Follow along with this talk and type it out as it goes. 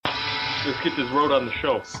Let's get this road on the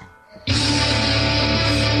show. I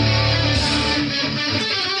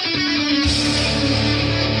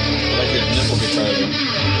like your nipple guitar there.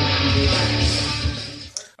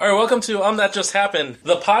 All right, welcome to That Just Happened,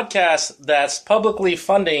 the podcast that's publicly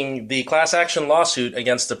funding the class action lawsuit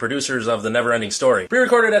against the producers of The Neverending Story.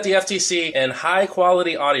 Pre-recorded at the FTC in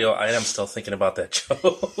high-quality audio. I am still thinking about that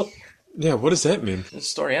show. Yeah, what does that mean? The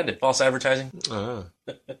story ended. False advertising.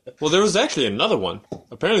 Well, there was actually another one.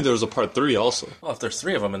 Apparently there was a part 3 also. Well, if there's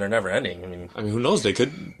 3 of them and they're never ending, I mean, who knows?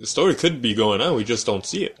 The story could be going on. We just don't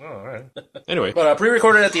see it. Oh, all right. Anyway. But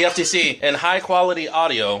pre-recorded at the FTC in high-quality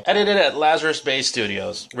audio, edited at Lazarus Bay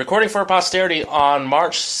Studios. Recording for posterity on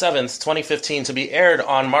March 7th, 2015, to be aired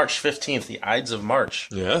on March 15th, the Ides of March.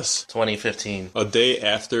 Yes. 2015. A day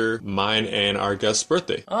after mine and our guest's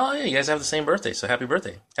birthday. Oh, yeah, you guys have the same birthday, so happy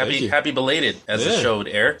birthday. Happy belated, as the show would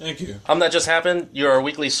air. Thank you. That Just Happened, your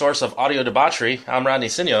weekly source of audio debauchery. I'm Rodney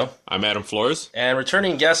Sinio. I'm Adam Flores. And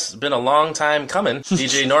returning guest, been a long time coming,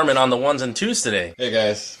 DJ Norman on the 1s and 2s today. Hey,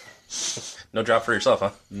 guys. No drop for yourself, huh?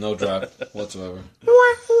 No drop whatsoever.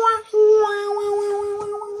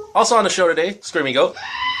 Also on the show today, Screaming Goat.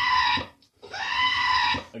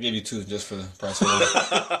 I gave you 2 just for the price of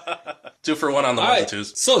 1. 2 for 1 on the 1s and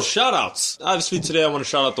 2s. So, shout-outs. Obviously, today I want to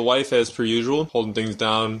shout out the wife as per usual, holding things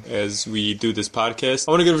down as we do this podcast.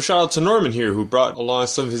 I want to give a shout-out to Norman here, who brought along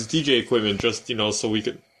some of his DJ equipment just, so we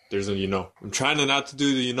could... There's a I'm trying not to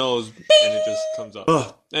do the and it just comes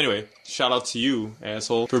up. Anyway, shout out to you,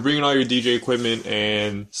 asshole, for bringing all your DJ equipment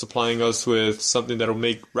and supplying us with something that'll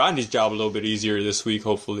make Rodney's job a little bit easier this week,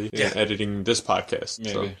 hopefully, in editing this podcast.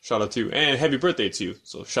 Maybe. So, shout out to you. And happy birthday to you.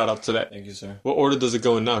 So, shout out to that. Thank you, sir. What order does it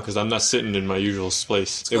go in now? Because I'm not sitting in my usual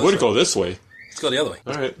place. It would go this way. Let's go the other way.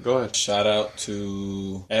 All right, go ahead. Shout out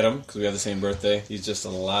to Adam, because we have the same birthday. He's just a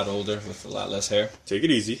lot older with a lot less hair. Take it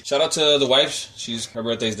easy. Shout out to the wife. Her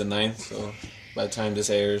birthday's the 9th, so by the time this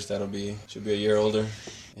airs, she'll be a year older.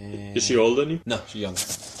 And Is she older than you? No, she's younger.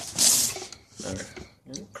 Okay.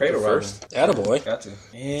 Cradle first. Attaboy. Got to.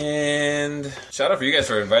 And shout out for you guys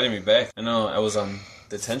for inviting me back. I know I was on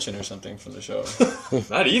detention or something from the show.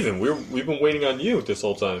 Not even. We've been waiting on you this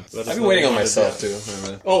whole time. I've been waiting on myself too.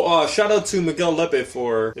 Shout out to Miguel Lepe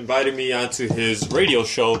for inviting me onto his radio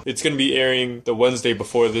show. It's going to be airing the Wednesday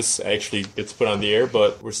before this actually gets put on the air,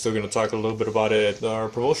 but we're still going to talk a little bit about it at our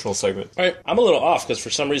promotional segment. All right, I'm a little off because for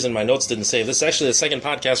some reason my notes didn't save. This is actually the second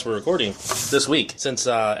podcast we're recording this week since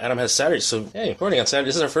Adam has Saturday. So, hey, recording on Saturday.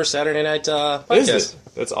 This is our first Saturday night podcast. Is it?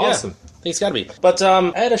 That's awesome. Yeah. I think it's got to be. But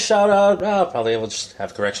I had a shout-out. Probably we'll just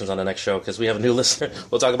have corrections on the next show because we have a new listener.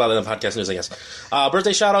 We'll talk about it in podcast news, I guess.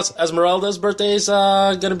 Birthday shout-outs. Esmeralda's birthday's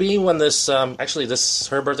going to be when this... her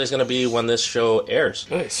birthday's going to be when this show airs.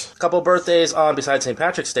 Nice. A couple birthdays besides St.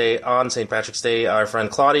 Patrick's Day. On St. Patrick's Day, our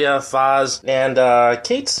friend Claudia, Faz, and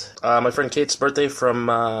Kate. My friend Kate's birthday from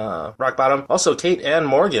Rock Bottom. Also, Kate and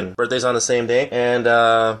Morgan. Birthdays on the same day. And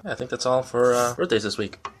I think that's all for birthdays this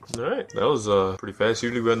week. All right. That was pretty fast.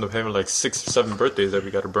 Usually we end up having like 6 or 7 birthdays that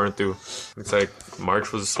we got to burn through. It's like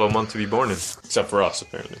March was a slow month to be born in. Except for us,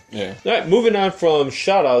 apparently. Yeah. All right, moving on from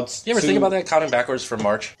shout-outs. You ever think about that, counting backwards from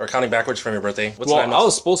March? Or counting backwards from your birthday? I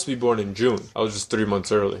was supposed to be born in June. I was just 3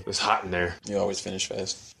 months early. It was hot in there. You always finish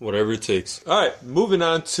fast. Whatever it takes. All right, moving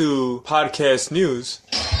on to podcast news.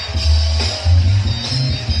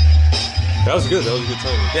 That was good. That was a good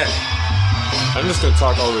timing. Yeah. I'm just going to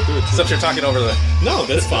talk all the way through it. Except you're talking over the... No,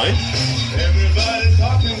 that's fine. Everybody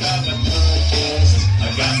talking about my podcast. I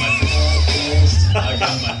got my podcast. I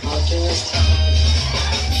got my podcast.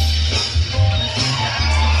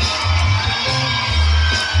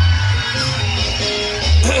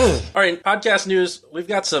 All right, podcast news. We've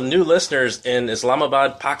got some new listeners in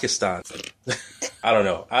Islamabad, Pakistan. I don't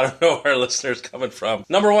know where our listeners coming from.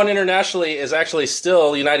 Number 1 internationally is actually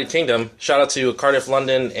still United Kingdom. Shout out to Cardiff,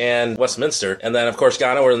 London, and Westminster. And then, of course,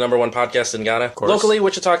 Ghana. We're the number 1 podcast in Ghana. Locally,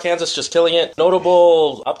 Wichita, Kansas, just killing it.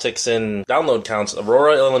 Notable upticks in download counts.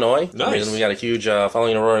 Aurora, Illinois. Nice. We got a huge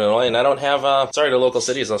following in Aurora, Illinois. And I don't have, the local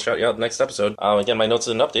cities. I'll shout you out next episode. Again, my notes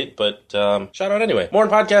didn't update, but shout out anyway. More in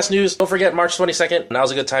podcast news. Don't forget, March 22nd.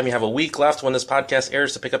 Now's a good time. You have a week left when this podcast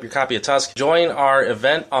airs to pick up your copy of Tusk. Join our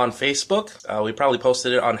event on Facebook. We probably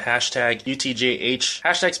posted it on hashtag UTJH.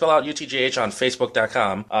 Hashtag spell out UTJH on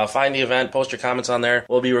Facebook.com. Find the event, post your comments on there.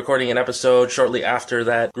 We'll be recording an episode shortly after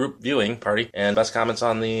that group viewing party, and best comments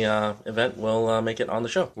on the event will make it on the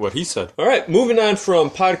show. What he said. All right, moving on from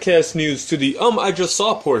podcast news to the I just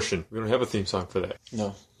saw portion. We don't have a theme song for that.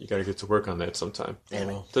 No. You gotta get to work on that sometime. Damn.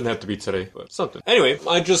 Doesn't have to be today, but something. Anyway,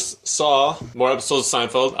 I just saw more episodes of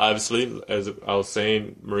Seinfeld, obviously. As I was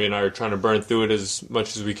saying, Maria and I are trying to burn through it as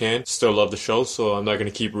much as we can. Still love the show, so I'm not gonna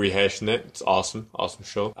keep rehashing it. It's awesome. Awesome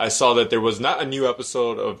show. I saw that there was not a new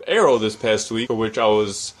episode of Arrow this past week, for which I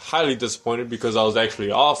was highly disappointed because I was actually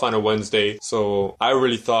off on a Wednesday. So I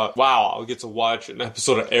really thought, wow, I'll get to watch an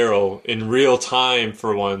episode of Arrow in real time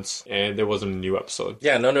for once. And there wasn't a new episode.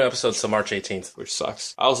 Yeah, no new episodes till March 18th. Which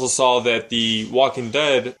sucks. I also saw that the Walking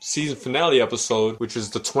Dead season finale episode, which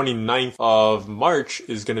is the 29th of March,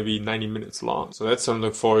 is going to be 90 minutes long. So that's something to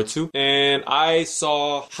look forward to. And I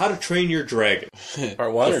saw How to Train Your Dragon.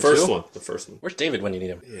 Part 1 The or first 2? one. The first one. Where's David when you need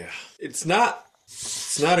him? Yeah. It's not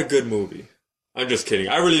a good movie. I'm just kidding.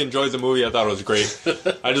 I really enjoyed the movie. I thought it was great.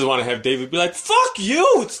 I just want to have David be like, fuck you!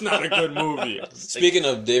 It's not a good movie. Speaking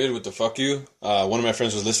of David with the fuck you, one of my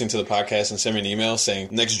friends was listening to the podcast and sent me an email saying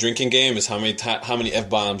next drinking game is how many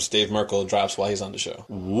F-bombs Dave Merkel drops while he's on the show.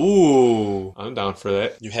 Ooh. I'm down for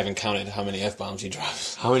that. You haven't counted how many F-bombs he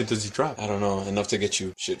drops. How many does he drop? I don't know. Enough to get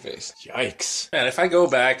you shit-faced. Yikes. Man, if I go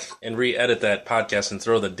back and re-edit that podcast and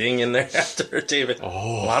throw the ding in there after David. Oh.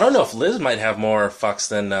 Well, I don't know if Liz might have more fucks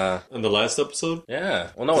than, On the last episode?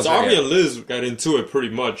 yeah. Well, no one's Because there Army yet. and Liz got into it pretty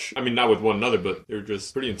much. I mean, not with one another, but they were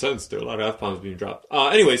just pretty intense. There were a lot of F-bombs being dropped.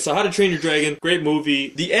 Anyway, so How to Train Your Dragon, great movie.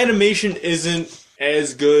 The animation isn't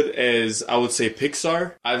as good as, I would say,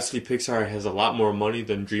 Pixar. Obviously, Pixar has a lot more money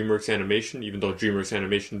than DreamWorks Animation, even though DreamWorks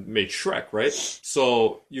Animation made Shrek, right?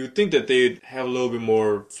 So you would think that they'd have a little bit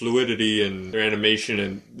more fluidity in their animation,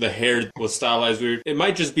 and the hair was stylized weird. It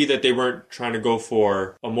might just be that they weren't trying to go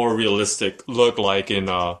for a more realistic look, like in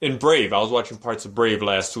Brave. I was watching parts of Brave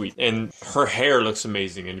last week, and her hair looks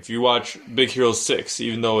amazing. And if you watch Big Hero 6,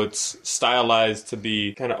 even though it's stylized to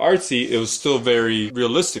be kind of artsy, it was still very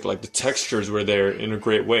realistic. Like the textures were there in a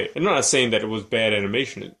great way. And I'm not saying that it was bad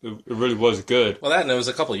animation. It really was good. Well, that, and it was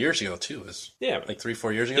a couple years ago, too. It was Yeah. like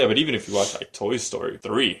 3-4 years ago. Yeah, but even if you watch like Toy Story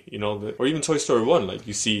 3, or even Toy Story 1, like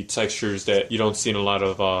you see textures that you don't see in a lot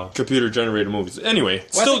of computer-generated movies. Anyway,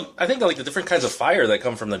 Well, I think that, like, the different kinds of fire that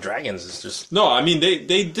come from the dragons is just... No, I mean,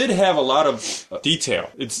 they did have a lot of detail.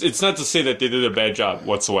 It's not to say that they did a bad job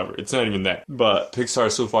whatsoever. It's not even that. But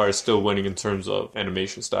Pixar so far is still winning in terms of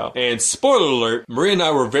animation style. And spoiler alert, Maria and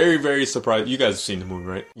I were very, very surprised. You guys have seen the movie,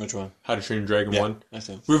 right? Which one? How to Train Your Dragon 1? I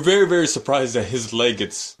see. We're very, very surprised that his leg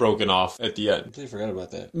gets broken off at the end. Completely forgot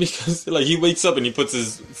about that. Because, like, he wakes up and he puts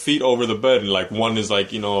his feet over the bed, and, like, one is,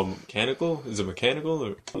 like, mechanical? Is it mechanical?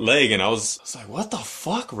 Or leg? And I was like, what the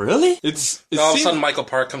fuck? Really? all of a sudden, Michael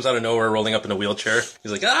Park comes out of nowhere rolling up in a wheelchair.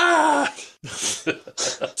 He's like, ah!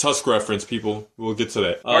 Tusk reference, people. We'll get to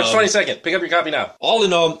that. March 22nd. Pick up your copy now. All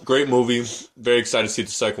in all, great movie. Very excited to see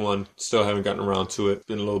the second one. Still haven't gotten around to it.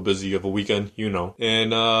 Been a little busy of a weekend,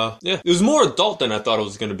 And, yeah, it was more adult than I thought it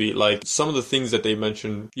was going to be. Like, some of the things that they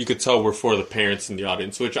mentioned, you could tell were for the parents in the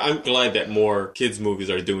audience, which I'm glad that more kids' movies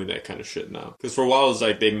are doing that kind of shit now. Because for a while, it was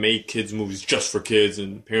like they made kids' movies just for kids,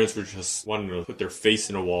 and parents were just wanting to put their face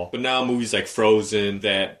in a wall. But now movies like Frozen,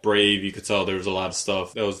 that Brave, you could tell there was a lot of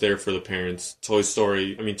stuff that was there for the parents. Toy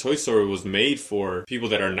Story was made for people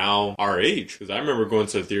that are now our age. Because I remember going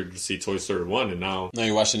to the theater to see Toy Story 1, and now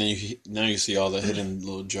you watch it and now you see all the hidden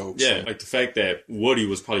little jokes. Yeah, like the fact that Woody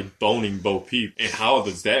was probably boning Bo Peep. And how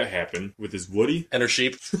does that happen with his Woody? And her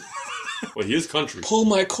sheep. Well, he is country. Pull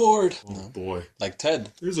my cord. Oh, boy. Like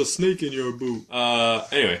Ted. There's a snake in your boot.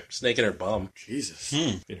 Anyway. Snake in her bum. Jesus.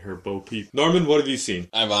 In her Bo Peep. Norman, what have you seen?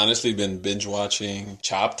 I've honestly been binge watching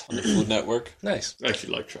Chopped on the Food Network. Nice. I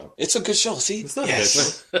actually like Chopped. It's a good show, see? It's not a bad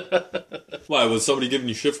show. Why, was somebody giving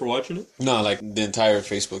you shit for watching it? No, like the entire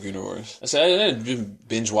Facebook universe. I said I've been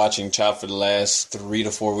binge watching Chopped for the last 3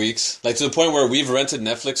 to 4 weeks. Like to the point where we've rented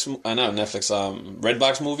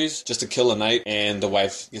Redbox movies just to kill a night, and the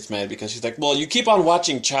wife gets mad because she's like, well, you keep on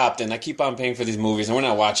watching Chopped and I keep on paying for these movies and we're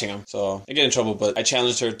not watching them. So I get in trouble, but I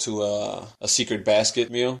challenged her to a secret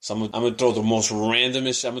basket meal. So I'm going to throw the most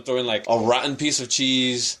randomest. I'm going to throw in like a rotten piece of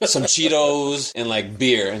cheese, some Cheetos, and like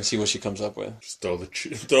beer and see what she comes up with. Just throw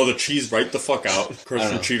the cheese right the fuck out. Crush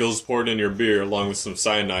some Cheetos, pour it in your beer along with some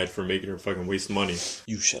cyanide for making her fucking waste money.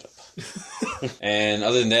 You shut up. And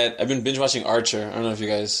other than that, I've been binge watching Archer. I don't know if you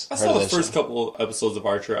guys I heard saw of the that first show. couple episodes of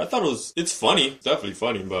Archer. I thought it's funny. It's definitely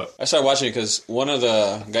funny, but I started watching it because one of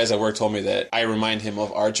the guys at work told me that I remind him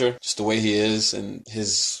of Archer, just the way he is and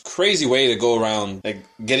his crazy way to go around like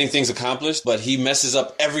getting things accomplished, but he messes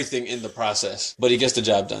up everything in the process, but he gets the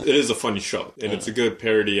job done. it is a funny show, and it's a good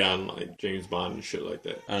parody on like James Bond and shit like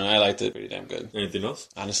that. I don't know, I liked it pretty damn good. Anything else?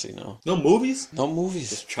 Honestly, no. No movies? No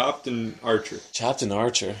movies. Chopped and Archer. Chopped and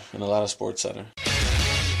Archer and a lot of Sports Center.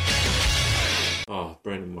 Oh,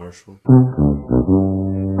 Brandon Marshall.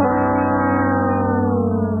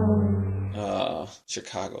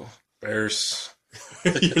 Chicago. Bears.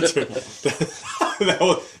 that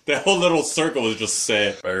whole little circle is just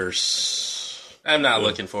sad. Bears. I'm not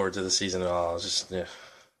looking forward to the season at all. It's just, yeah.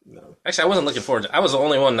 No. Actually, I wasn't looking forward to... I was the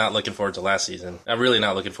only one not looking forward to last season. I'm really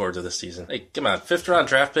not looking forward to this season. Hey, come on. 5th round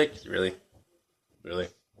draft pick? Really? Really?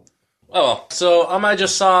 Oh, well. So, I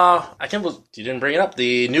just saw... I can't believe you didn't bring it up.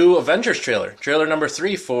 The new Avengers trailer. Trailer number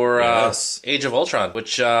 3 for Yes. Age of Ultron,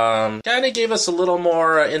 which kind of gave us a little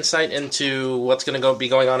more insight into what's going to be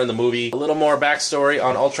going on in the movie. A little more backstory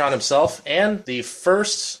on Ultron himself, and the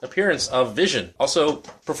first appearance of Vision. Also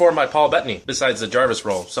performed by Paul Bettany, besides the Jarvis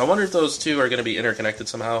role. So I wonder if those two are going to be interconnected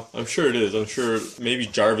somehow. I'm sure it is. I'm sure maybe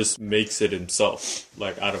Jarvis makes it himself,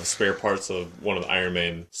 like out of spare parts of one of the Iron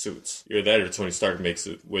Man suits. Either that or Tony Stark makes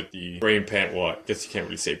it with the brain pan. Well, I guess you can't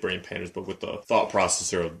really say brain panners, but with the thought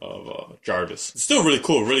processor of Jarvis. It's still really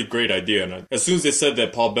cool, really great idea. And as soon as they said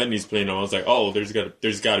that Paul Bettany's playing him, I was like, oh, there's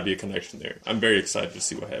got to be a connection there. I'm very excited to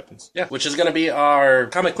see what happens. Yeah, which is going to be our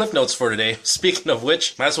comic cliff notes for today. Speaking of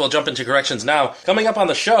which, might as well jump into corrections now. Coming up on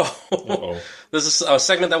the show. Uh-oh. This is a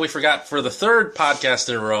segment that we forgot for the 3rd podcast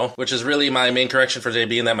in a row, which is really my main correction for today,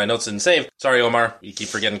 being that my notes didn't save. Sorry, Omar. You keep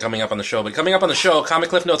forgetting coming up on the show. But coming up on the show, Comic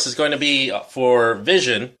Cliff Notes is going to be for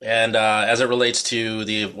Vision, and as it relates to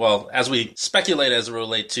as we speculate as it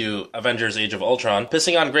relates to Avengers Age of Ultron.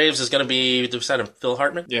 Pissing on Graves is going to be, did we say Phil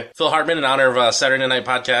Hartman? Yeah. Phil Hartman in honor of Saturday Night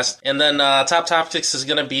Podcast. And then Top Topics is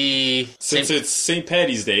going to be... Since it's St.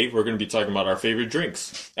 Patty's Day, we're going to be talking about our favorite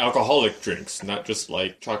drinks. Alcoholic drinks, not just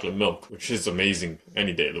like chocolate milk, which is amazing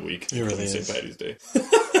any day of the week. It really St. is. Patty's Day.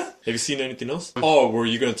 Have you seen anything else? Oh, were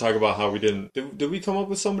you going to talk about how we didn't... Did we come up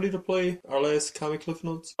with somebody to play our last Comic Cliff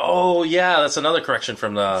Notes? Oh, yeah, that's another correction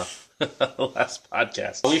from the last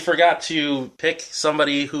podcast. We forgot to pick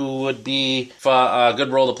somebody who would be a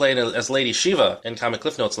good role to play as Lady Shiva in Comic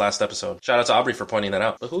Cliff Notes last episode. Shout out to Aubrey for pointing that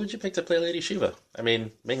out. But who would you pick to play Lady Shiva? I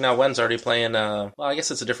mean, Ming-Na Wen's already playing, well, I guess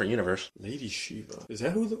it's a different universe. Lady Shiva. Is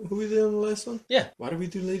that who we did on the last one? Yeah. Why did we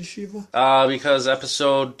do Lady Shiva? Because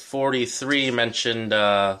episode 43 mentioned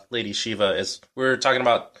Lady Shiva is... We're talking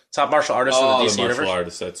about top martial artist in the DC the martial universe.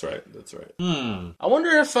 artist. That's right. I wonder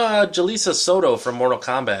if Jaleesa Soto from Mortal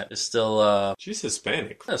Kombat is still... She's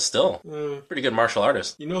Hispanic. still. Pretty good martial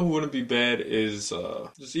artist. You know who wouldn't be bad is,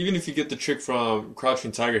 just even if you get the chick from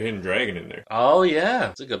Crouching Tiger, Hidden Dragon in there. Oh, yeah.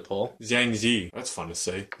 That's a good pull. Zhang Zi. That's fun to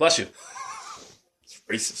say. Bless you. It's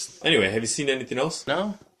racist. Anyway, have you seen anything else?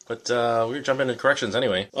 No, but we were jumping into corrections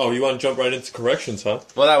anyway. Oh, you want to jump right into corrections, huh?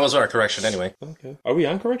 Well, that was our correction anyway. Okay. Are we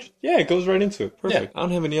on corrections? Yeah, it goes right into it. Perfect. Yeah. I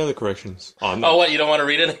don't have any other corrections. Oh, no. Oh, what? You don't want to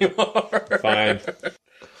read it anymore? Fine.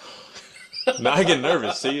 Now I get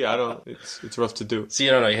nervous. See, I don't. It's rough to do. See,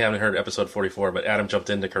 you don't know. You haven't heard episode 44, but Adam jumped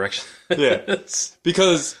into correction. Yeah.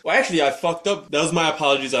 Because, well, actually, I fucked up. That was my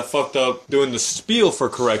apologies. I fucked up doing the spiel for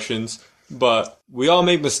corrections. But we all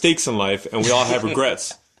make mistakes in life, and we all have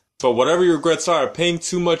regrets. But whatever your regrets are, paying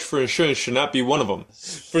too much for insurance should not be one of them.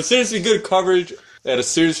 For seriously good coverage at a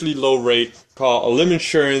seriously low rate, call Alim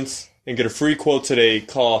Insurance and get a free quote today.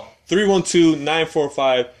 Call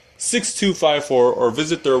 312-945-6254 or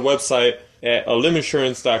visit their website at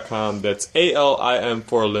aliminsurance.com. That's ALIM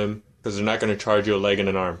for Alim, because they're not going to charge you a leg and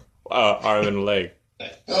an arm. Arm and a leg.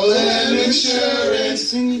 Alim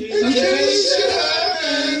Insurance, in case it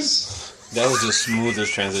happens. That was the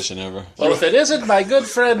smoothest transition ever. Well, if it isn't my good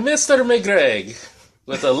friend Mr. McGregor,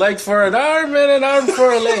 with a leg for an arm and an arm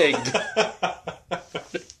for a leg.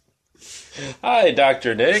 Hi,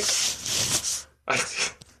 Dr. Nick. I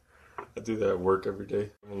do that at work every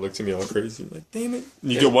day. Everyone looks at me all crazy. I'm like, damn it.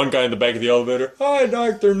 And you get one guy in the back of the elevator. Hi,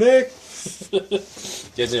 Dr. Nick.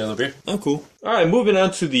 Get another beer? I'm cool. All right, moving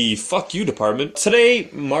on to the fuck you department.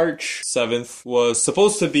 Today, March 7th, was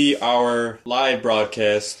supposed to be our live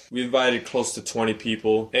broadcast. We invited close to 20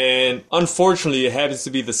 people. And unfortunately, it happens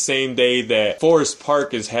to be the same day that Forest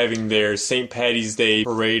Park is having their St. Patty's Day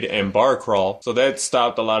parade and bar crawl. So that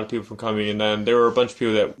stopped a lot of people from coming. And then there were a bunch of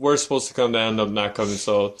people that were supposed to come that ended up not coming.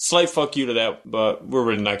 So slight fuck you to that. But we're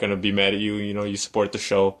really not going to be mad at you. You know, you support the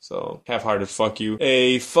show. So half-hearted fuck you.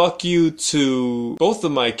 A fuck you to both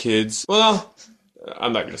of my kids. Well,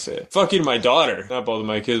 I'm not going to say it. Fuck you to my daughter. Not both of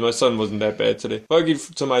my kids. My son wasn't that bad today. Fuck you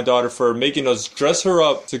to my daughter for making us dress her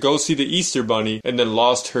up to go see the Easter Bunny and then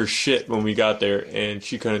lost her shit when we got there and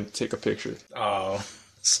she couldn't take a picture. Oh.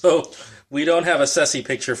 So, We don't have a Ceci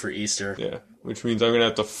picture for Easter. Yeah, which means I'm going to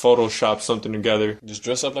have to Photoshop something together. Just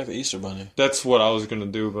dress up like the Easter Bunny. That's what I was going to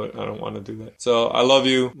do, but I don't want to do that. So I love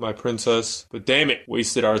you, my princess, but damn it,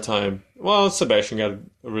 wasted our time. Well, Sebastian got a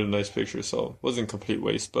really nice picture, so it wasn't a complete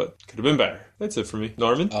waste, but could have been better. That's it for me.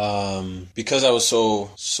 Norman? Because I was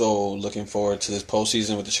so looking forward to this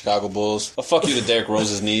postseason with the Chicago Bulls. Well, fuck you to Derrick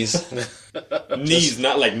Rose's knees. Knees,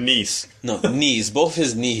 not like niece. No, knees. Both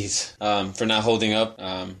his knees. For not holding up.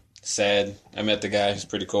 Sad. I met the guy. He's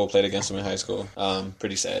pretty cool. Played against him in high school.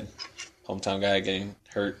 Pretty sad. Hometown guy getting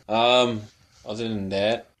hurt. Other than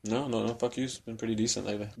that, no. Fuck you. It's been pretty decent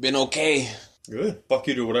lately. Been okay. Good. Fuck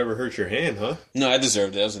you to whatever hurt your hand, huh? No, I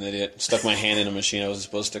deserved it. I was an idiot. Stuck my hand in a machine I wasn't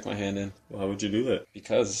supposed to stick my hand in. Why would you do that?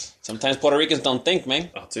 Because sometimes Puerto Ricans don't think,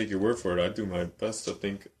 man. I'll take your word for it. I do my best to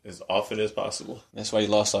think as often as possible. That's why you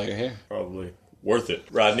lost all your hair. Probably. Worth it.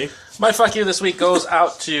 Rodney? My fuck you this week goes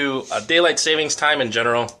out to daylight savings time in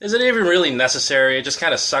general. Is it even really necessary? It just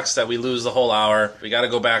kind of sucks that we lose the whole hour. We got to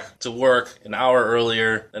go back to work an hour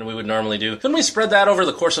earlier than we would normally do. Couldn't we spread that over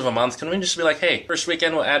the course of a month? Couldn't we just be like, hey, first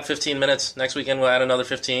weekend we'll add 15 minutes, next weekend we'll add another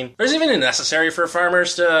 15? There's even necessary for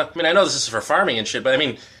farmers to... I mean, I know this is for farming and shit, but I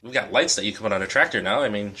mean, we've got lights that you can put on a tractor now. I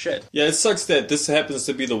mean, shit. Yeah, it sucks that this happens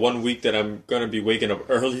to be the 1 week that I'm going to be waking up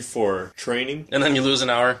early for training. And then you lose an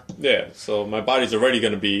hour. Yeah, so my body's already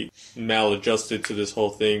going to be maladjusted to this whole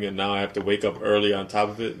thing, and now I have to wake up early on top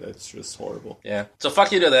of it. That's just horrible. Yeah. So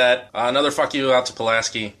fuck you to that. Another fuck you out to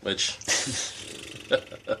Pulaski, which...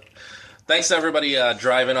 Thanks to everybody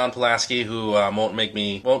driving on Pulaski who won't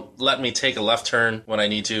let me take a left turn when I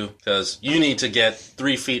need to, because you need to get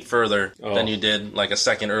 3 feet further than you did like a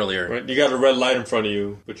second earlier. Right, you got a red light in front of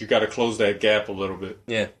you, but you got to close that gap a little bit.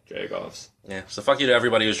 Yeah. Jag-offs. Yeah. So fuck you to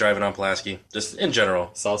everybody who's driving on Pulaski, just in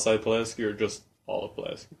general. Southside Pulaski or just all of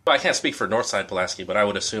Pulaski? Well, I can't speak for Northside Pulaski, but I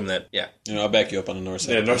would assume that, yeah. I'll back you up on the north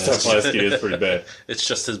side. Yeah, Northside Pulaski is pretty bad. It's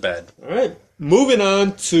just as bad. All right. Moving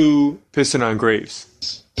on to Pissing on Graves.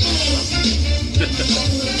 I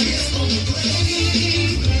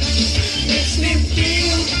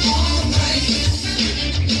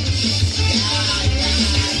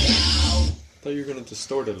thought you were going to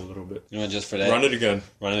distort it a little bit. You want just for that? Run it again.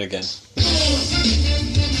 Run it again.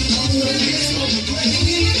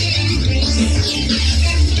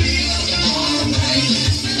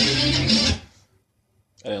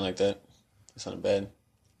 I didn't like that. It sounded bad. I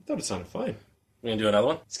thought it sounded fine. We gonna do another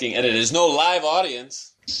one? It's getting edited. There's no live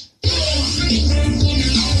audience.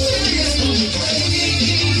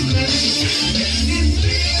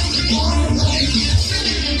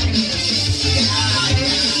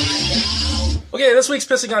 Okay, this week's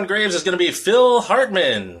Pissing on Graves is going to be Phil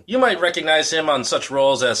Hartman. You might recognize him on such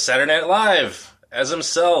roles as Saturday Night Live, as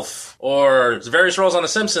himself, or various roles on The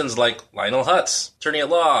Simpsons like Lionel Hutz, Attorney at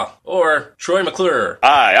Law, or Troy McClure.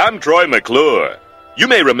 Hi, I'm Troy McClure. You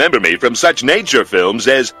may remember me from such nature films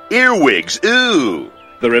as Earwigs, Ooh,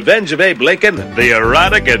 The Revenge of Abe Lincoln, The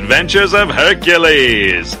Erotic Adventures of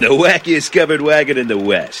Hercules, The Wackiest Covered Wagon in the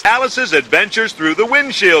West, Alice's Adventures Through the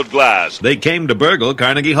Windshield Glass, They Came to Burgle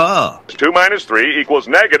Carnegie Hall, 2 minus 3 equals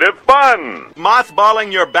negative fun,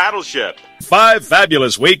 Mothballing Your Battleship, 5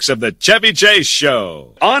 fabulous weeks of the Chevy Chase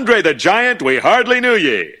Show, Andre the Giant, We Hardly Knew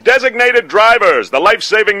Ye, Designated Drivers, The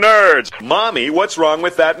Life-Saving Nerds, Mommy, What's Wrong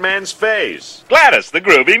with That Man's Face, Gladys the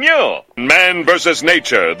Groovy Mule, Man vs.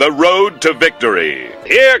 Nature, The Road to Victory,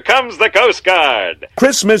 Here Comes the Coast Guard,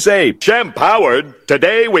 Christmas Ape, Shem Howard,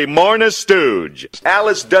 Today We Mourn a Stooge,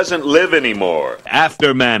 Alice Doesn't Live Anymore,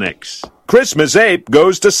 After Mannix, Christmas Ape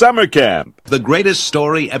Goes to Summer Camp, The Greatest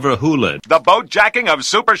Story Ever Hulaed, The Boatjacking of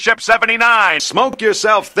Super Ship 79, Smoke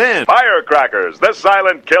Yourself Thin, Firecrackers, The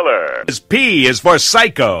Silent Killer, P is for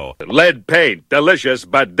Psycho, Lead Paint, Delicious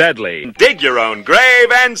but Deadly, Dig Your Own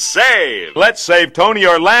Grave and Save, Let's Save Tony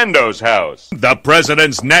Orlando's House, The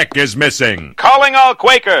President's Neck is Missing, Calling All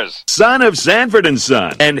Quakers, Son of Sanford and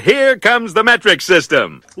Son, and Here Comes the Metric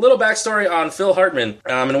System. Little backstory on Phil Hartman,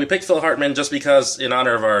 and we picked Phil Hartman just because in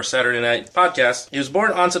honor of our Saturday night podcast. He was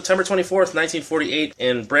born on September 24th, 1948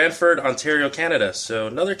 in Brantford, Ontario, Canada. So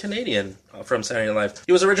another Canadian from Saturday Night Live.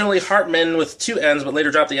 He was originally Hartman with 2 N's, but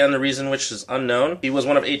later dropped the N, the reason which is unknown. He was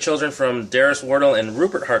one of 8 children from Darius Wardle and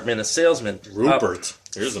Rupert Hartman, a salesman. Rupert.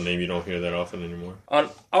 Here's a name you don't hear that often anymore. On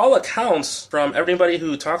all accounts, from everybody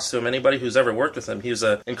who talks to him, anybody who's ever worked with him, he was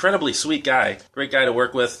an incredibly sweet guy. Great guy to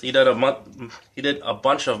work with. He did a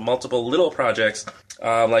bunch of multiple little projects,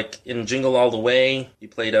 like in Jingle All the Way. He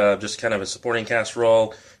played just kind of a supporting cast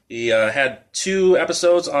role. He had 2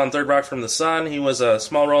 episodes on Third Rock from the Sun. He was a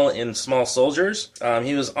small role in Small Soldiers.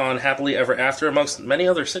 He was on Happily Ever After, amongst many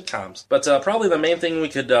other sitcoms. But probably the main thing we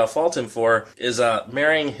could fault him for is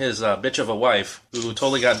marrying his bitch of a wife, who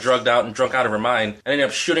totally got drugged out and drunk out of her mind, and ended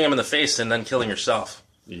up shooting him in the face and then killing herself.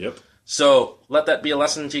 Yep. So let that be a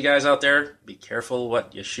lesson to you guys out there. Be careful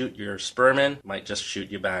what you shoot your sperm in. Might just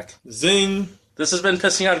shoot you back. Zing! This has been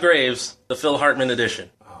Pissing on Graves, the Phil Hartman edition.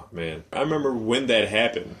 Man, I remember when that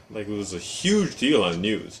happened. Like, it was a huge deal on the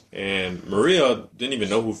news. And Maria didn't even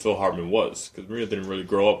know who Phil Hartman was, because Maria didn't really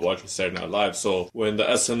grow up watching Saturday Night Live. So when the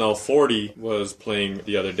SNL 40 was playing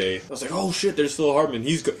the other day, I was like, oh shit, there's Phil Hartman.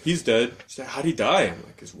 He's dead. She's like, how'd he die? I'm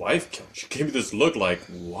like, his wife killed him. She gave me this look like,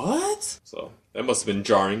 what? So that must have been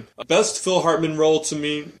jarring. Best Phil Hartman role to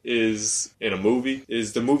me is, in a movie,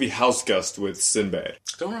 is the movie House Guest with Sinbad.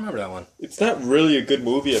 Don't remember that one. It's not really a good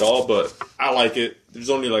movie at all, but I like it. There's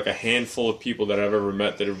only like a handful of people that I've ever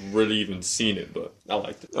met that have really even seen it, but I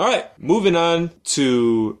liked it. All right, moving on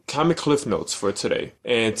to comic cliff notes for today.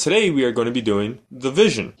 And today we are going to be doing The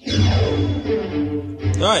Vision.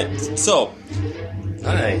 All right, so.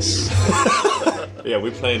 Nice. Yeah,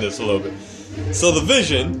 we're playing this a little bit. So The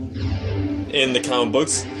Vision, in the comic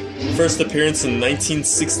books, first appearance in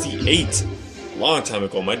 1968. Long time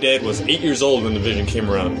ago. My dad was 8 years old when The Vision came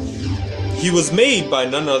around. He was made by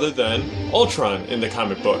none other than Ultron in the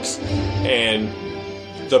comic books. And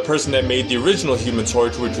the person that made the original Human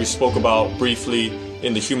Torch, which we spoke about briefly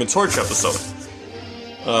in the Human Torch episode.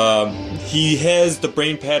 He has the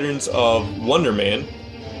brain patterns of Wonder Man,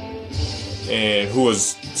 and who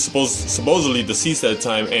was supposedly deceased at the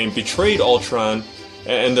time, and betrayed Ultron and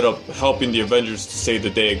ended up helping the Avengers to save the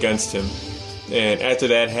day against him. And after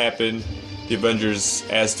that happened, the Avengers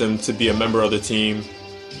asked him to be a member of the team.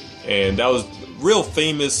 And that was real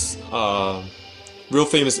famous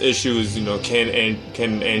issues, you know, can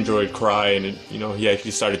an android cry? And, he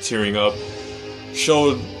actually started tearing up.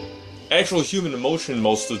 Showed actual human emotion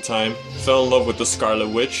most of the time. Fell in love with the Scarlet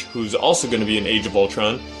Witch, who's also going to be in Age of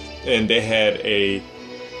Ultron. And they had a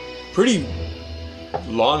pretty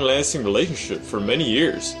long-lasting relationship for many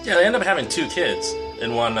years. Yeah, they end up having 2 kids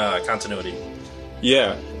in one continuity.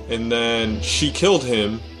 Yeah, and then she killed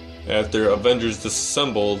him after Avengers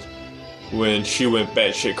disassembled, when she went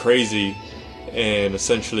batshit crazy and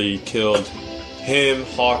essentially killed him,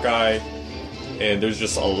 Hawkeye, and there's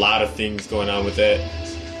just a lot of things going on with that.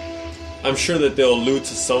 I'm sure that they'll allude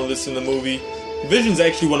to some of this in the movie. Vision's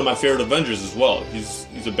actually one of my favorite Avengers as well. He's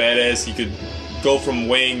a badass. He could go from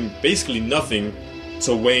weighing basically nothing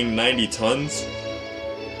to weighing 90 tons.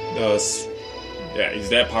 Yeah, he's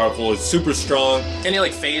that powerful. He's super strong. Can he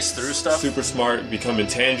phase through stuff? Super smart, become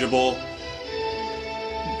intangible.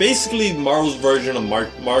 Basically, Marvel's version of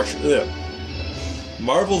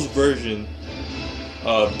Marvel's version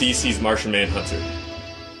of DC's Martian Manhunter.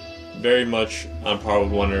 Very much on par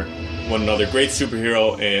with one another. Great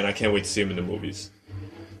superhero, and I can't wait to see him in the movies.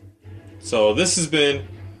 So this has been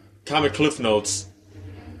Comic Cliff Notes,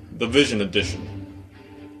 the Vision edition.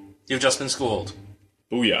 You've just been schooled.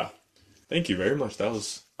 Booyah. Thank you very much. That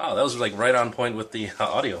was right on point with the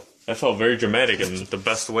audio. That felt very dramatic in the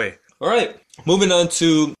best way. All right, moving on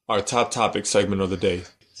to our top topic segment of the day. Top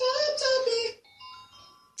topic.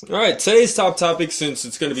 All right, today's top topic, since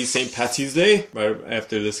it's going to be St. Patty's Day, right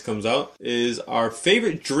after this comes out, is our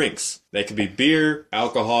favorite drinks. That could be beer,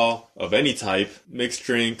 alcohol of any type, mixed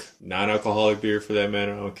drink, non-alcoholic beer for that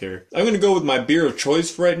matter, I don't care. I'm going to go with my beer of choice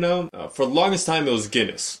for right now. For the longest time, it was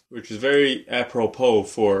Guinness, which is very apropos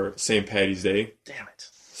for St. Patty's Day. Damn it.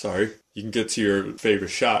 Sorry. You can get to your favorite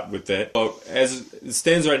shot with that. But as it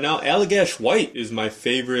stands right now, Allagash White is my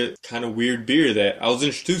favorite kind of weird beer that I was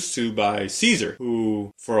introduced to by Caesar,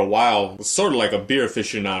 who for a while was sort of like a beer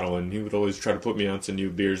aficionado, and he would always try to put me onto new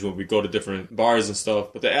beers when we go to different bars and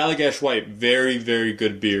stuff. But the Allagash White, very, very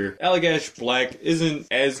good beer. Allagash Black isn't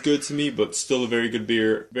as good to me, but still a very good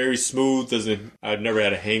beer. Very smooth. I've never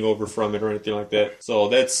had a hangover from it or anything like that. So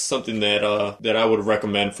that's something that I would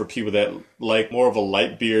recommend for people that like more of a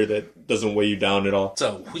light beer that doesn't weigh you down at all. It's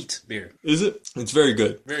a wheat beer. Is it? It's very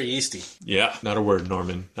good. Very yeasty. Yeah, not a word,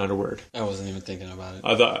 Norman. Not a word. I wasn't even thinking about it.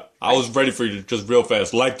 I was ready for you to just real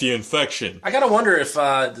fast, like the infection. I gotta wonder if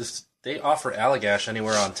this they offer Allagash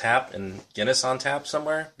anywhere on tap and Guinness on tap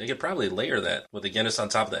somewhere, they could probably layer that with the Guinness on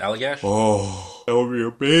top of the Allagash. Oh, that would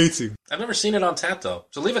be amazing. I've never seen it on tap, though.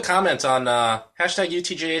 So leave a comment on hashtag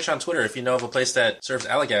UTJH on Twitter if you know of a place that serves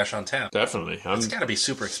Allagash on tap. Definitely. It's got to be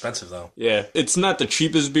super expensive, though. Yeah, it's not the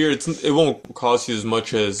cheapest beer. It won't cost you as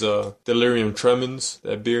much as Delirium Tremens,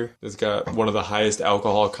 that beer. It's got one of the highest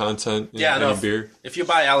alcohol content in any beer. If you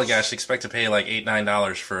buy Allagash, expect to pay like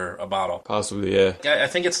 $8-9 for a bottle. Possibly, yeah. I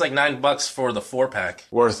think it's like $9 for the 4-pack.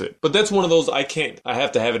 Worth it. But that's one of those I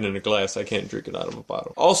have to have it in a glass. I can't drink it out of a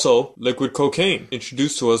bottle. Also, liquid cocaine,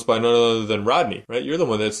 introduced to us by none other than Rodney, right? You're the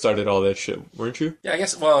one that started all that shit, weren't you? Yeah, I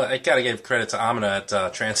guess, well, I gotta give credit to Amina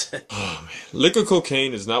at Transit. Oh, man. Liquid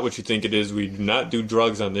cocaine is not what you think it is. We do not do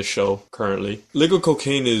drugs on this show, currently. Liquid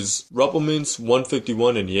cocaine is Ruppelmann's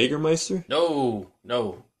 151 and Jägermeister? No.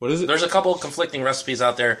 What is it? There's a couple conflicting recipes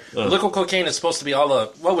out there. Liquid cocaine is supposed to be all the,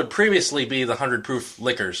 what would previously be the 100 proof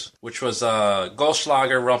liquors, which was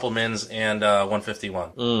Goldschlager, Rumpelmann's, and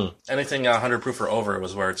 151. Anything 100 proof or over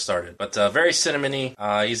was where it started. But very cinnamony,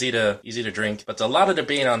 easy to drink. But a lot of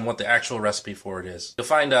debate on what the actual recipe for it is. You'll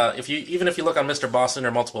find even if you look on Mr. Boston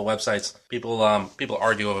or multiple websites, people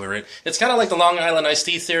argue over it. It's kind of like the Long Island iced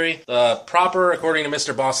tea theory. The proper, according to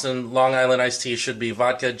Mr. Boston, Long Island iced tea should be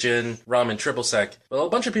vodka, gin, rum, and triple sec. Well, a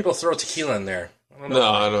bunch of people throw tequila in there. I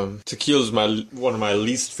don't. Tequila is one of my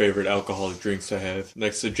least favorite alcoholic drinks to have,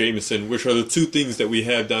 next to Jameson, which are the two things that we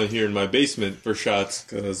have down here in my basement for shots,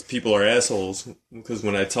 because people are assholes. Because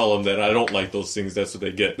when I tell them that I don't like those things, that's what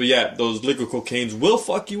they get. But yeah, those liquid cocaines will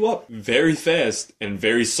fuck you up very fast and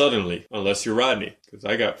very suddenly, unless you're Rodney. Because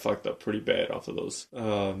I got fucked up pretty bad off of those.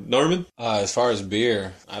 Norman? As far as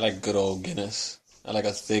beer, I like good old Guinness. I like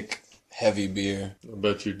a thick, heavy beer. I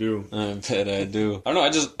bet you do. I bet I do. I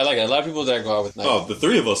don't know, I like it. A lot of people that I go out with. Oh, the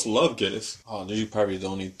three of us love Guinness. Oh, there's probably the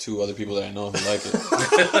only two other people that I know who like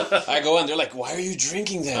it. I go in, they're like, why are you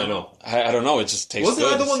drinking that? I know. I don't know, it just tastes good.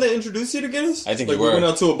 Wasn't I the one that introduced you to Guinness? I think like, you were. We went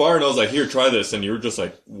out to a bar and I was like, here, try this. And you were just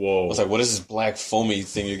like, whoa. I was like, what is this black foamy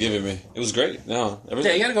thing you're giving me? It was great. No.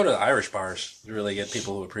 Yeah, you gotta go to the Irish bars to really get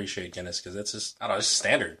people who appreciate Guinness, because it's just, I don't know, it's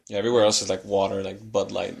standard. Yeah, everywhere else is like water, like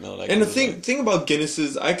Bud Light. And the thing about Guinness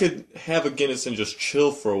is I could have a Guinness and just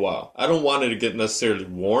chill for a while. I don't want it to get necessarily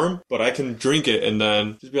warm, but I can drink it and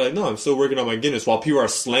then just be like, no, I'm still working on my Guinness, while people are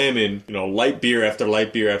slamming, light beer after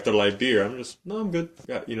light beer after light beer. I'm good. I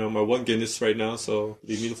got, my one Guinness right now, so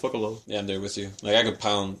leave me the fuck alone. Yeah, I'm there with you. Like, I could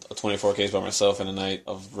pound a 24 case by myself in a night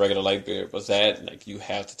of regular light beer, but that, like, you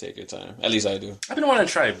have to take your time. At least I do. I've been wanting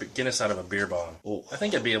to try Guinness out of a beer bong. Ooh. I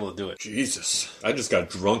think I'd be able to do it. Jesus. I just got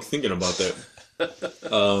drunk thinking about that.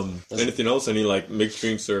 Anything else? Any mixed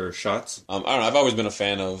drinks or shots? I don't know. I've always been a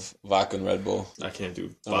fan of vodka and Red Bull. I can't do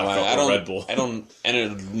vodka or Red Bull.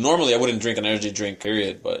 Normally I wouldn't drink an energy drink,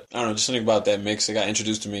 period. But I don't know, just something about that mix. It got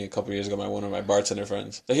introduced to me a couple years ago by one of my bartender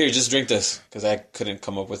friends. So here, just drink this, because I couldn't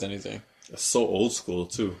come up with anything. That's so old school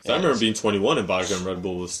too. Yeah, I remember being 21 and vodka and Red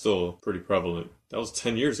Bull was still pretty prevalent. That was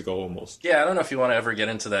 10 years ago almost. Yeah, I don't know if you want to ever get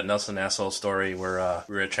into that Nelson asshole story where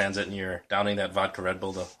we were at Transit and you're downing that vodka Red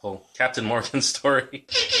Bull, the whole Captain Morgan story.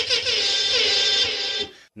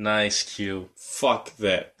 Nice cue. Fuck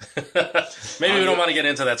that. Maybe we don't want to get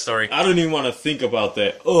into that story. I don't even want to think about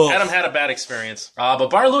that. Ugh. Adam had a bad experience. But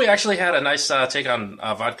Bar Louie actually had a nice take on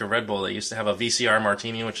vodka Red Bull. They used to have a VCR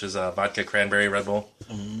martini, which is a vodka cranberry Red Bull.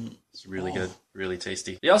 It's really good. Really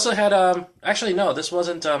tasty. They also had, actually, no, this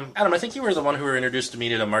wasn't, Adam, I think you were the one who were introduced to me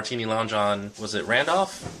to the Martini Lounge on, was it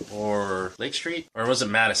Randolph or Lake Street? Or was it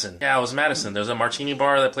Madison? Yeah, it was Madison. There was a martini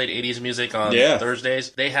bar that played 80s music on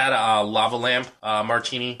Thursdays. They had a lava lamp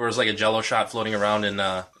martini, where it was like a Jell-O shot floating around in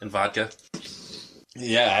vodka.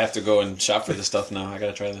 Yeah, I have to go and shop for this stuff now. I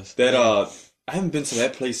gotta try this. I haven't been to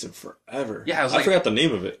that place in forever. Yeah, I forgot the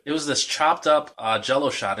name of it. It was this chopped up Jell-O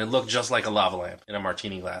shot. It looked just like a lava lamp in a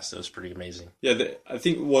martini glass. It was pretty amazing. Yeah, I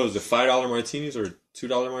think, what was it, $5 martinis or $2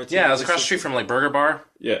 martinis? Yeah, it was across the street from Burger Bar.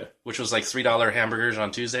 Yeah. Which was $3 hamburgers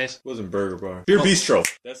on Tuesdays. It wasn't Burger Bar. Beer Bistro.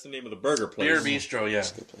 That's the name of the burger place. Beer Bistro, yeah.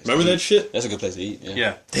 Remember that shit? That's a good place to eat,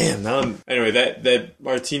 yeah. Damn, now anyway, that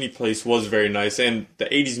martini place was very nice, and the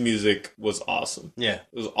 80s music was awesome. Yeah.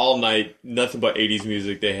 It was all night, nothing but 80s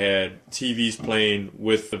music. They had TVs playing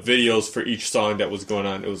with the videos for each song that was going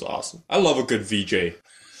on. It was awesome. I love a good VJ.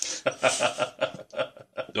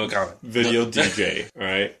 Don't comment. Video DJ,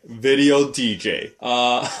 alright? Video DJ.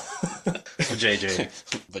 JJ.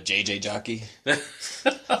 But JJ jockey.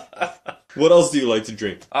 What else do you like to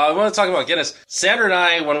drink? I want to talk about Guinness. Sandra and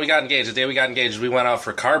I, when we got engaged, the day we got engaged, we went out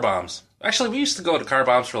for car bombs. Actually, we used to go to car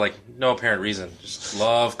bombs for like no apparent reason. Just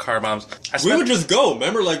love car bombs. We would just go.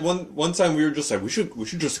 Remember, like one time we were just like, we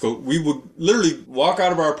should just go. We would literally walk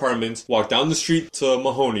out of our apartments, walk down the street to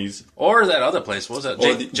Mahoney's or that other place. What was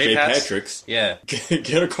that? J. Patrick's. Yeah.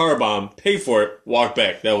 Get a car bomb, pay for it, walk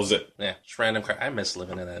back. That was it. Yeah, just random car. I miss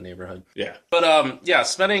living in that neighborhood. Yeah. But yeah,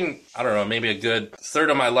 spending I don't know maybe a good third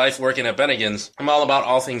of my life working at Bennigan's. I'm all about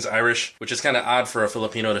all things Irish, which is kind of odd for a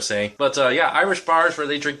Filipino to say. But yeah, Irish bars where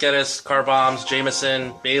they drink Guinness, car bombs,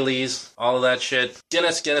 Jameson, Baileys, all of that shit.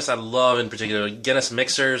 Guinness I love in particular. Guinness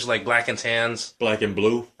mixers like Black and Tans. Black and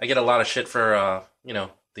Blue. I get a lot of shit for,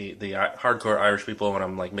 the hardcore Irish people when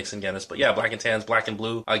I'm like mixing Guinness. But yeah, Black and Tans, Black and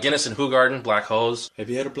Blue. Guinness and Hoegaarden, Black Hose. Have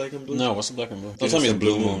you had a Black and Blue? No, what's a Black and Blue? Guinness Don't tell me and the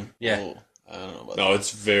Blue Moon. Yeah. Oh, I don't know about No,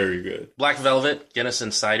 it's very good. Black Velvet, Guinness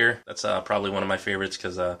and cider. That's probably one of my favorites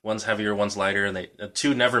because one's heavier, one's lighter, and they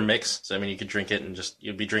two never mix. So I mean, you could drink it and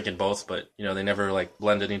you'd be drinking both, but they never like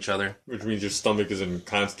blend in each other. Which means your stomach is in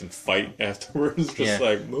constant fight afterwards. Just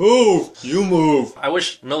like move, you move. I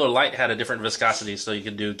wish Miller Lite had a different viscosity, so you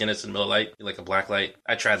could do Guinness and Miller Lite, like a Black Light.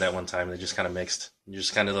 I tried that one time. They just kind of mixed. You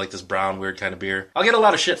just kind of like this brown, weird kind of beer. I'll get a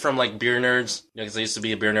lot of shit from like beer nerds, because I used to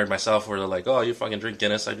be a beer nerd myself, where they're like, "Oh, you fucking drink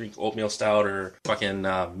Guinness? I drink oatmeal stout or fucking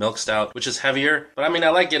milk stout," which is heavier. But I mean, I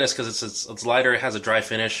like Guinness because it's lighter, it has a dry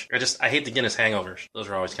finish. I hate the Guinness hangovers. Those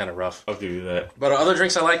are always kind of rough. I'll give you that. But other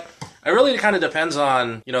drinks I like, it really kind of depends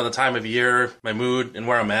on, the time of year, my mood, and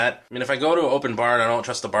where I'm at. I mean, if I go to an open bar and I don't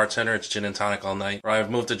trust the bartender, it's gin and tonic all night. Or I've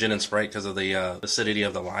moved to gin and Sprite because of the acidity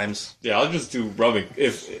of the limes. Yeah, I'll just do rum and...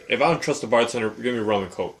 If I don't trust the bartender, give me rum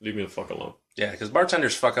and Coke. Leave me the fuck alone. Yeah, because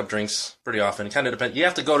bartenders fuck up drinks pretty often. It kind of depends. You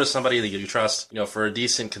have to go to somebody that you trust, for a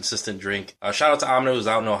decent, consistent drink. Shout out to Amna, who's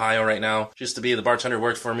out in Ohio right now. She used to be the bartender who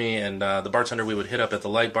worked for me, and the bartender we would hit up at the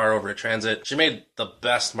light bar over at Transit. She made the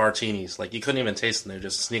best martinis. Like, you couldn't even taste them. They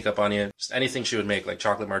just sneak up on you. Just anything she would make, like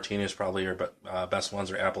chocolate martinis probably, or best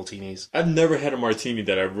ones, or apple teenies. I've never had a martini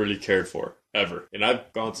that I really cared for. Ever. And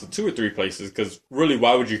I've gone to 2 or 3 places because really,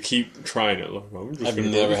 why would you keep trying it? I've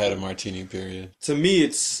never had a martini, period. To me,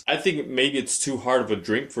 I think maybe it's too hard of a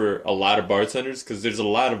drink for a lot of bartenders because there's a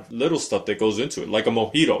lot of little stuff that goes into it. Like a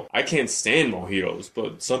mojito. I can't stand mojitos,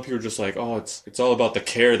 but some people are just like, oh, it's all about the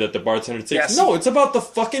care that the bartender takes. Yes. No, it's about the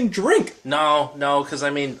fucking drink. No, because I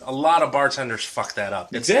mean, a lot of bartenders fuck that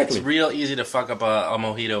up. Exactly. It's real easy to fuck up a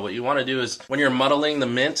mojito. What you want to do is, when you're muddling the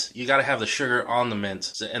mint, you got to have the sugar on the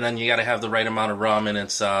mint. And then you got to have the right amount of rum, and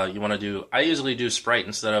it's, you want to do, I usually do Sprite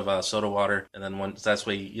instead of soda water, and then that's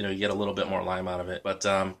way, you get a little bit more lime out of it. But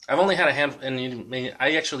I've only had a handful, and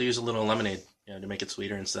I actually use a little lemonade, to make it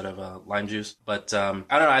sweeter instead of lime juice. But I don't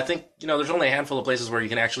know, I think, there's only a handful of places where you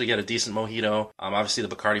can actually get a decent mojito. Obviously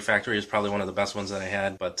the Bacardi Factory is probably one of the best ones that I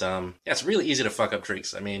had, but yeah, it's really easy to fuck up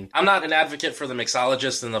drinks. I mean, I'm not an advocate for the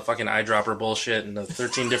mixologist and the fucking eyedropper bullshit and the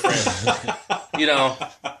 13 different,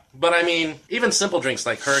 but I mean, even simple drinks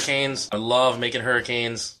like hurricanes. I love making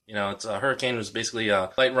hurricanes. It's a hurricane was basically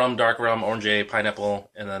light rum, dark rum, orangeade,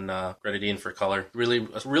 pineapple, and then grenadine for color. A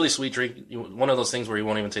really sweet drink. One of those things where you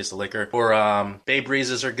won't even taste the liquor. Or Bay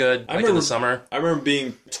Breezes are good, in the summer. I remember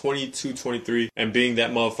being 22, 23, and being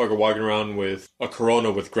that motherfucker walking around with a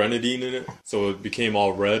Corona with grenadine in it. So it became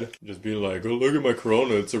all red. Just being like, oh, look at my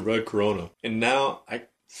Corona. It's a red Corona. And now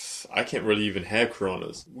I can't really even have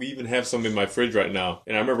Coronas. We even have some in my fridge right now.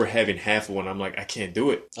 And I remember having half of one. I'm like, I can't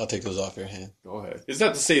do it. I'll take those off your hand. Go ahead. It's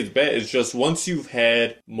not to say it's bad. It's just once you've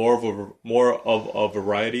had more of a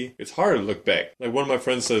variety, it's hard to look back. Like one of my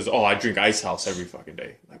friends says, oh, I drink Ice House every fucking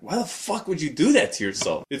day. Like, why the fuck would you do that to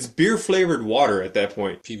yourself? It's beer flavored water at that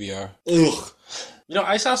point. PBR. Ugh.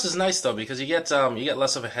 Ice House is nice though because you get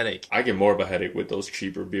less of a headache. I get more of a headache with those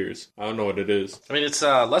cheaper beers. I don't know what it is. I mean, it's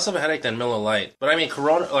less of a headache than Miller Lite, but I mean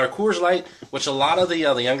Corona or Coors Light, which a lot of the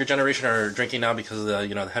younger generation are drinking now because of the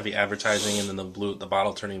the heavy advertising and then the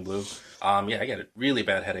bottle turning blue. I get really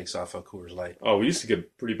bad headaches off of Coors Light. Oh, we used to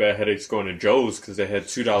get pretty bad headaches going to Joe's because they had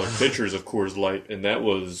 $2 pitchers of Coors Light, and that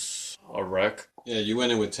was a wreck. Yeah, you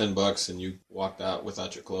went in with $10 and you walked out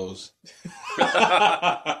without your clothes.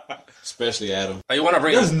 Especially Adam. You want to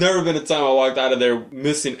bring? There's never been a time I walked out of there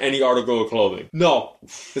missing any article of clothing. No,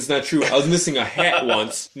 it's not true. I was missing a hat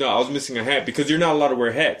once. No, I was missing a hat because you're not allowed to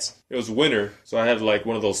wear hats. It was winter, so I had like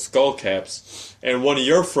one of those skull caps. And one of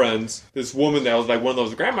your friends, this woman that was like one of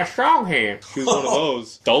those, Grandma Stronghand. She was one of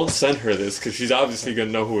those. Don't send her this because she's obviously going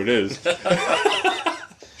to know who it is.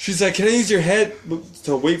 She's like, can I use your hat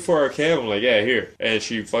to wait for our cab? I'm like, yeah, here. And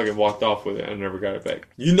she fucking walked off with it. I never got it back.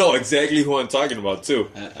 You know exactly who I'm talking about, too.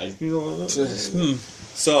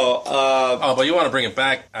 So, but you want to bring it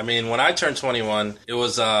back. I mean, when I turned 21, it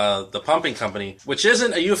was the pumping company, which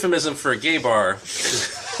isn't a euphemism for a gay bar.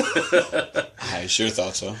 I sure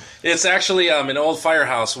thought so. It's actually an old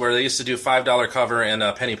firehouse where they used to do $5 cover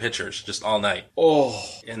and penny pictures just all night. Oh.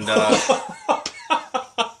 And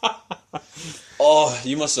Oh,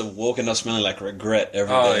 you must have woken up smelling like regret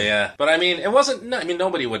every day. Oh, yeah. But, I mean, it wasn't... I mean,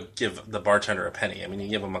 nobody would give the bartender a penny. I mean, you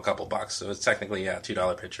give them a couple bucks. So it's technically,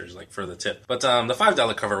 $2 pitchers, like, for the tip. But the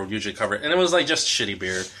 $5 cover would usually cover it. And it was, like, just shitty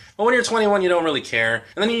beer. But when you're 21, you don't really care.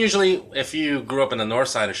 And then you usually, if you grew up in the north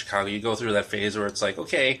side of Chicago, you go through that phase where it's like,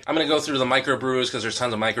 okay, I'm going to go through the microbrews because there's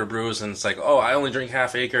tons of microbrews. And it's like, oh, I only drink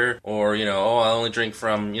Half Acre. Or, I only drink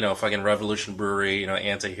from, fucking Revolution Brewery,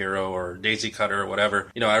 Anti-Hero or Daisy Cutter or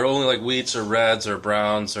whatever. I only like wheats or reds or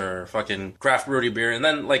browns or fucking craft brewery beer. And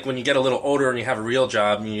then, like, when you get a little older and you have a real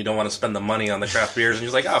job and you don't want to spend the money on the craft beers, and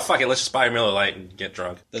you're like, oh, fuck it, let's just buy a Miller Lite and get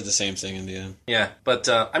drunk. That's the same thing in the end. Yeah, but,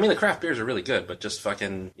 I mean, the craft beers are really good, but just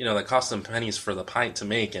fucking, they cost them pennies for the pint to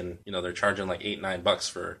make, and, they're charging like $8-9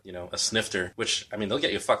 for, a snifter, which, I mean, they'll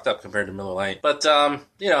get you fucked up compared to Miller Lite. But,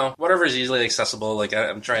 whatever is easily accessible, like,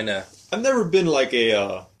 I'm trying to... I've never been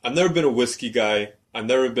a whiskey guy. I've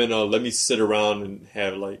never been let me sit around and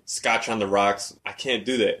have, like, scotch on the rocks. I can't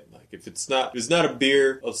do that. Like, if it's not a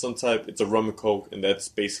beer of some type, it's a rum and coke, and that's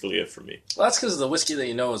basically it for me. Well, that's because the whiskey that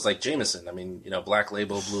is like Jameson. I mean, Black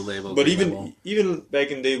Label, Blue Label. But even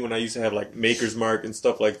back in the day when I used to have, like, Maker's Mark and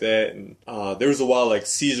stuff like that, and there was a while, like,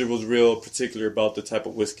 Caesar was real particular about the type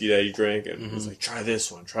of whiskey that he drank, and it was like, try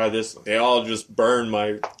this one. They all just burned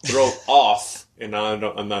my throat off, and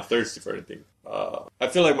now I'm not thirsty for anything. I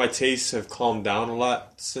feel like my tastes have calmed down a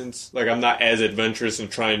lot since, like, I'm not as adventurous and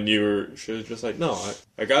trying newer shit. It's just like, no,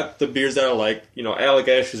 I got the beers that I like. Alec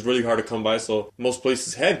Ash is really hard to come by, so most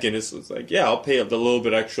places have Guinness. So it's like, yeah, I'll pay up a little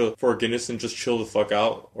bit extra for a Guinness and just chill the fuck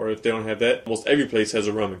out. Or if they don't have that, most every place has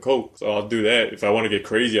a rum and coke, so I'll do that. If I want to get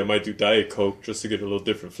crazy, I might do Diet Coke just to get a little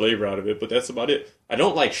different flavor out of it, but that's about it. I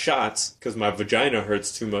don't like shots because my vagina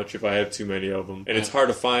hurts too much if I have too many of them. And it's hard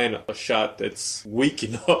to find a shot that's weak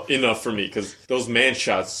enough for me because those man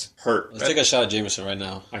shots hurt. Let's take a shot of Jameson right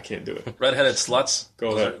now. I can't do it. Redheaded sluts.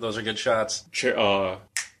 Go ahead. Those are good shots.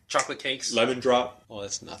 Chocolate cakes. Lemon drop. Oh,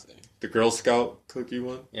 that's nothing. The Girl Scout cookie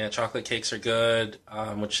one. Yeah, chocolate cakes are good,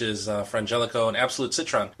 which is Frangelico and Absolute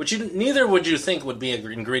Citron, which neither would you think would be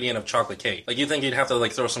an ingredient of chocolate cake. Like, you think you'd have to,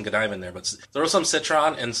 like, throw some Godiva in there, but throw some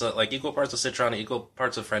Citron and, so, like, equal parts of Citron and equal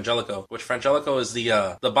parts of Frangelico, which Frangelico is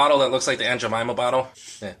the bottle that looks like the Aunt Jemima bottle.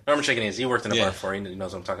 Yeah, Norman Chicken he worked in a bar before, he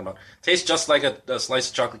knows what I'm talking about. Tastes just like a slice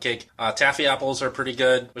of chocolate cake. Taffy apples are pretty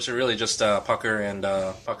good, which are really just pucker and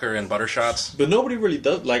butter shots. But nobody really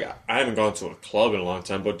does, like, I haven't gone to a club in a long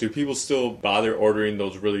time, but do people still bother ordering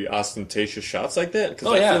those really ostentatious shots like that? Because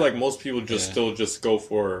I feel like most people still just go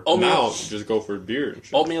for just go for beer and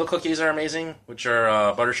shit. Oatmeal cookies are amazing, which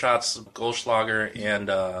are butter shots, Goldschlager, and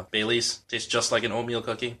Bailey's. Tastes just like an oatmeal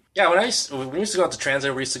cookie. Yeah, when we used to go out to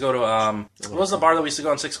Transit, we used to go to what was the bar that we used to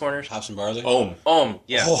go on Six Corners? Hops and Barley. Ohm,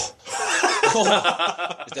 yeah. Is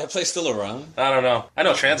that place still around? I don't know. I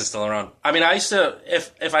know Transit's still around. I mean, I used to,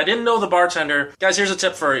 if I didn't know the bartender, guys, here's a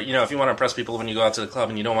tip for, if you want to impress people when you go out to the club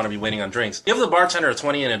and you don't want to be waiting on drinks. Give the bartender a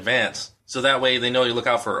 20 in advance. So that way they know you look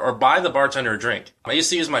out for, or buy the bartender a drink. I used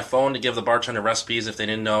to use my phone to give the bartender recipes if they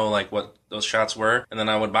didn't know, like, what those shots were, and then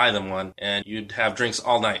I would buy them one, and you'd have drinks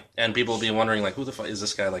all night. And people would be wondering, like, who the fuck is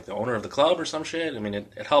this guy, like, the owner of the club or some shit? I mean,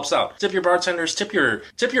 it helps out. Tip your bartenders, tip your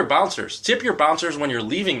bouncers. Tip your bouncers when you're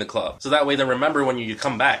leaving the club. So that way they remember when you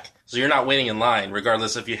come back. So you're not waiting in line,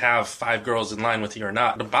 regardless if you have 5 girls in line with you or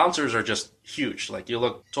not. The bouncers are just huge. Like, you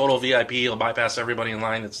look total VIP, you'll bypass everybody in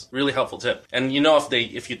line. It's a really helpful tip. And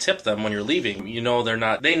if you tip them when you're leaving, they know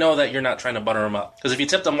that you're not trying to butter them up. Because if you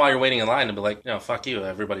tip them while you're waiting in line, they'll be like, fuck you,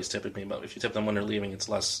 everybody's tipping me. But if you tip them when they're leaving, it's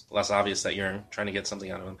less obvious that you're trying to get something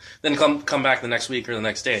out of them. Then come back the next week or the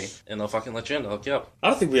next day, and they'll fucking let you in, they'll hook you up. I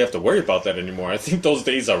don't think we have to worry about that anymore. I think those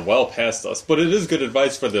days are well past us. But it is good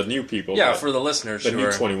advice for the new people. Yeah, for the listeners. The new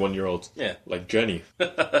 21-year-olds. Yeah. Like Jenny.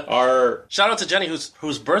 Shout out to Jenny,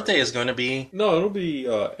 whose birthday is going to be... No, it'll be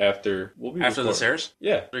after... After this airs?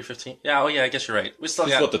 Yeah. 3:15? Yeah, I guess you're right. We still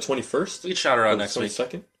got... What, the 21st? We can shout her out next week.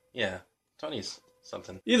 22nd? Yeah. Tony's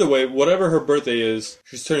something. Either way, whatever her birthday is,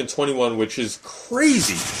 she's turning 21, which is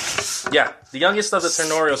crazy. Yeah. The youngest of the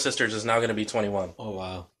Tenorio sisters is now going to be 21. Oh,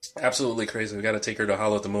 wow. Absolutely crazy. We got to take her to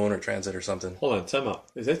Hollow at the Moon or Transit or something. Hold on, time out.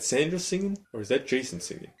 Is that Sandra singing or is that Jason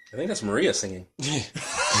singing? I think that's Maria singing.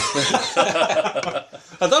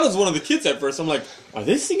 I thought it was one of the kids at first. I'm like, are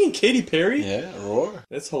they singing Katy Perry? Yeah, Roar.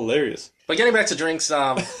 That's hilarious. But getting back to drinks,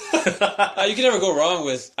 You can never go wrong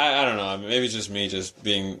with, I don't know, maybe it's just me just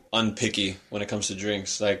being unpicky when it comes to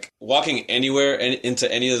drinks. Like, walking anywhere into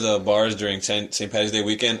any of the bars during St. Patty's Day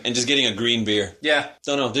weekend and just getting a green beer. yeah.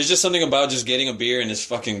 Don't know. There's just something about just getting a beer and it's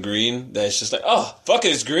fucking green that it's just like, oh, fuck it,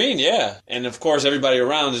 it's green, yeah. And of course, everybody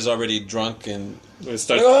around is already drunk and It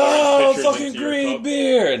starts oh, pouring fucking into your green cup.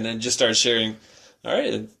 beer, and then just start sharing. All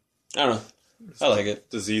right, I don't know. I like it.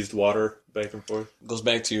 Diseased water back and forth. Goes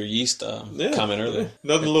back to your yeast comment earlier.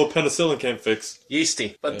 Nothing a little penicillin can't fix.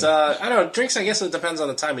 Yeasty. But, I don't know, drinks, I guess it depends on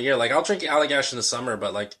the time of year. Like, I'll drink Allagash in the summer,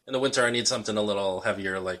 but, like, in the winter, I need something a little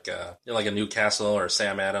heavier, like, like a Newcastle or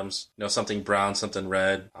Sam Adams. Something brown, something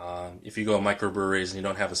red. If you go microbreweries and you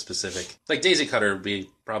don't have a specific... Like, Daisy Cutter would be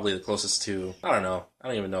probably the closest to... I don't know. I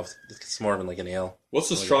don't even know if it's more of like an ale. What's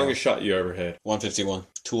the strongest shot you ever had? 151.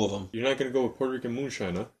 2 of them. You're not going to go with Puerto Rican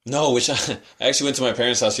moonshine, huh? No, which I actually went to my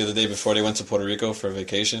parents' house the other day before they went to Puerto Rico for a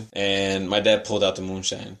vacation, and my dad pulled out the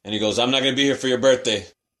moonshine, and he goes, "I'm not going to be here for your birthday."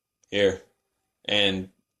 Here. And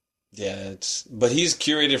yeah, but he's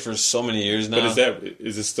curated for so many years now. But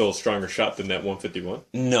is it still a stronger shot than that 151?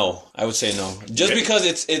 No, I would say no. Just because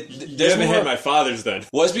You there's haven't more, had my father's then.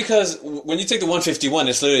 well, it's because when you take the 151,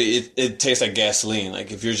 it's literally, it tastes like gasoline.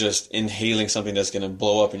 Like if you're just inhaling something that's going to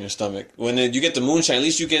blow up in your stomach. When you get the moonshine, at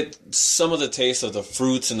least you get some of the taste of the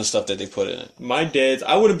fruits and the stuff that they put in it. My dad's,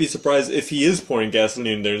 I wouldn't be surprised if he is pouring gasoline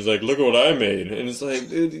in there. He's like, look at what I made. And it's like,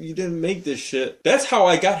 dude, you didn't make this shit. That's how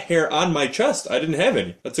I got hair on my chest. I didn't have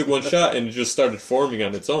any. I took one shot and it just started forming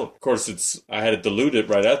on its own. Of course, I had to dilute it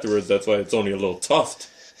right afterwards. That's why it's only a little tuft.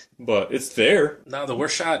 But it's there. No, the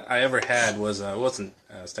worst shot I ever had was, it was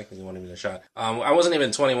technically wasn't even a shot. I wasn't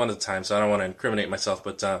even 21 at the time, so I don't want to incriminate myself,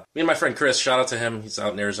 but me and my friend Chris, shout out to him, he's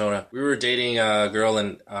out in Arizona. We were dating a girl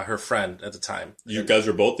and her friend at the time. You guys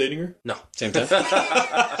were both dating her? No. Same time?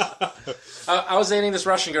 I was dating this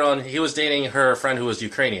Russian girl, and he was dating her friend who was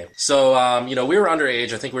Ukrainian. So, we were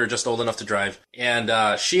underage. I think we were just old enough to drive.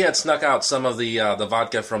 And she had snuck out some of the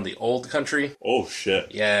vodka from the old country. Oh,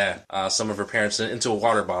 shit. Yeah, some of her parents into a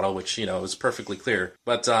water bottle, which, was perfectly clear.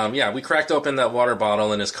 But, we cracked open that water bottle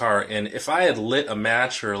in his car, and if I had lit a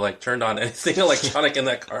match or, turned on anything electronic in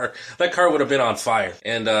that car would have been on fire.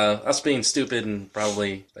 And us being stupid and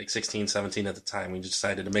probably, 16, 17 at the time, we just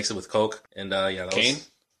decided to mix it with Coke. And, that Cane? was...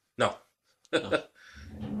 No.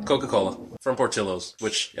 Coca-Cola from Portillo's,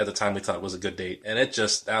 which at the time we thought was a good date. And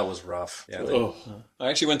that was rough. Yeah. I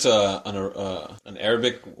actually went to an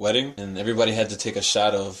Arabic wedding, and everybody had to take a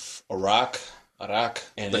shot of Iraq.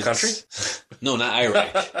 And The country? No, not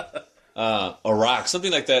Iraq. Iraq,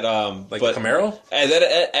 something like that. But Camaro?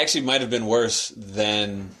 That actually might have been worse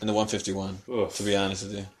than in the 151. Oof. To be honest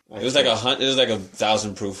with you, it was like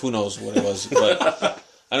 1,000 proof. Who knows what it was? But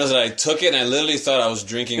I know that I took it and I literally thought I was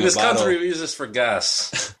drinking In this a bottle. country, we use this for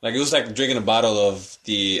gas. It was like drinking a bottle of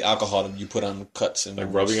the alcohol that you put on cuts and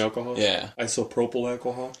Rubbing alcohol? Yeah, Isopropyl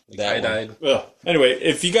alcohol? I that one. died. Ugh. Anyway,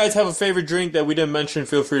 if you guys have a favorite drink that we didn't mention,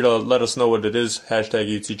 feel free to let us know what it is. Hashtag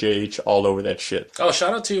UTJH all over that shit. Oh,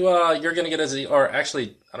 shout out to You're Gonna Get a Z, or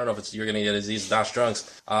actually, I don't know if it's You're Gonna Get a Z's Dash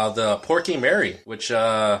Drunks. The Porky Mary, which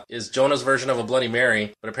is Jonah's version of a Bloody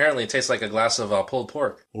Mary, but apparently it tastes like a glass of pulled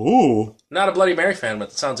pork. Ooh. Not a Bloody Mary fan, but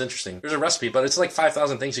it sounds interesting. There's a recipe, but it's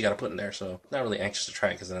 5,000 things you gotta put in there, so not really anxious to try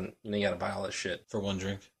it, because then you gotta buy all this shit. For one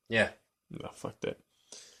drink. Yeah. No, fuck that.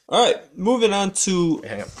 Alright, moving on to...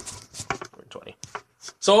 Hang on. 20.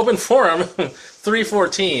 So open forum,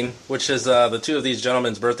 314, which is the two of these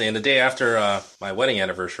gentlemen's birthday, and the day after my wedding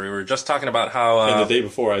anniversary. We were just talking about how... and the day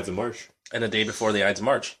before Ides of March. And the day before the Ides of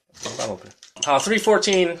March.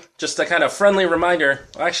 314, just a kind of friendly reminder.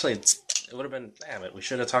 Well, actually, it would have been... Damn it, we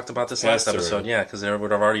should have talked about this last episode. Already. Yeah, because it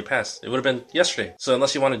would have already passed. It would have been yesterday. So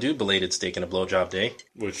unless you want to do belated steak and a blowjob day.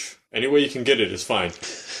 Which, any way you can get it is fine.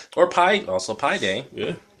 Or pie, also pie day.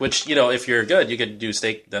 Yeah. Which, if you're good, you could do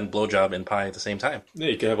steak, then blowjob, and pie at the same time. Yeah,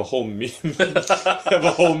 you can have a whole meal. Have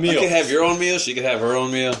a whole meal. You can have your own meal. She could have her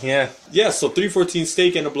own meal. Yeah. Yeah, so 314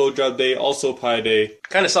 steak and a blowjob day, also pie day,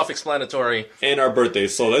 Kind of self-explanatory. and our birthday.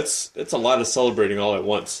 So that's a lot of celebrating all at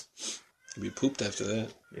once. You'd be pooped after that.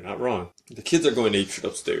 You're not wrong. The kids are going apeshit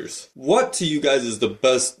upstairs. What to you guys is the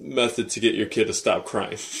best method to get your kid to stop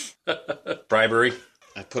crying? Bribery.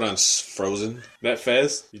 I put on Frozen. That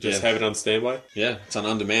fast? You just Yeah. have it on standby? Yeah, it's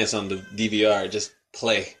on demand. It's on the DVR. Just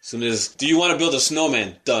play. As soon as, do you want to build a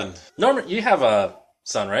snowman? Done. Norman, you have a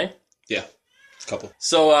son, right? Yeah, couple.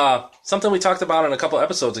 So, something we talked about in a couple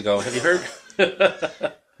episodes ago. Have you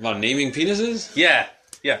heard? About naming penises? Yeah.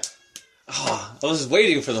 I was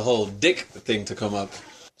waiting for the whole dick thing to come up.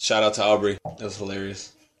 Shout out to Aubrey. That was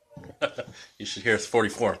hilarious. You should hear it's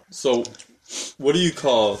 44. So, what do you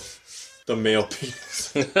call the male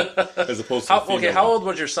penis as opposed to the female? How old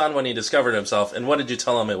was your son when he discovered himself, and what did you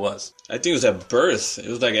tell him it was? I think it was at birth. It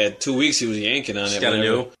was like at 2 weeks he was yanking on it. Just kinda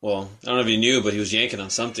knew? Well, I don't know if he knew, but he was yanking on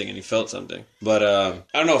something and he felt something. But I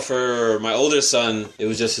don't know, for my older son, it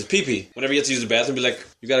was just his pee-pee. Whenever he gets to use the bathroom, be like,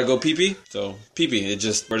 you gotta go pee-pee? So, pee-pee. It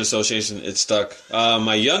just, word association, it stuck.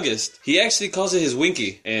 My youngest, he actually calls it his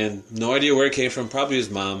winky. And no idea where it came from, probably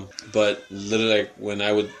his mom. But literally, like, when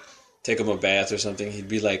I would take him a bath or something, he'd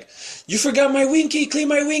be like, you forgot my winky, clean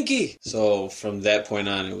my winky. So from that point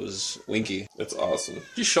on, it was winky. That's awesome. Did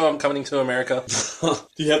you show him Coming to America?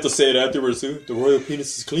 Do you have to say it afterwards too? The royal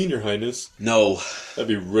penis is clean, your highness. No. That'd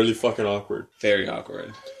be really fucking awkward. Very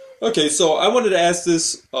awkward. Okay, so I wanted to ask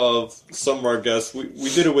this of some of our guests. We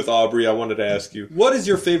did it with Aubrey. I wanted to ask you, what is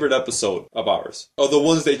your favorite episode of ours? Of the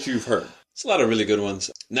ones that you've heard? It's a lot of really good ones.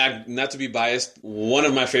 Not to be biased, one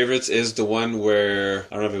of my favorites is the one where,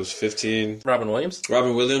 I don't know if it was 15. Robin Williams?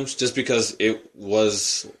 Robin Williams, just because it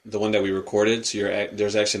was the one that we recorded, so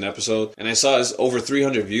there's actually an episode. And I saw it's over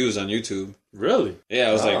 300 views on YouTube. Really? Yeah,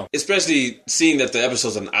 I was Wow. like, especially seeing that the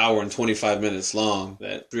episode's an hour and 25 minutes long,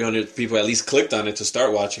 that 300 people at least clicked on it to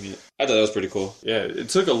start watching it. I thought that was pretty cool. Yeah, it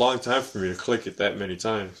took a long time for me to click it that many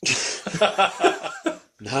times.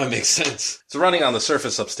 Now it makes sense. It's running on the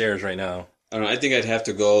surface upstairs right now. I don't know, I think I'd have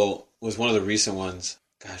to go with one of the recent ones.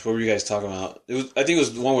 Gosh, what were you guys talking about? I think it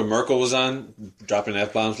was the one where Merkel was on, dropping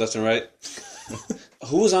F-bombs left and right.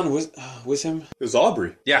 Who was on with him? It was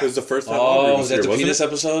Aubrey. Yeah. It was the first time Aubrey Was that here, the wasn't penis it?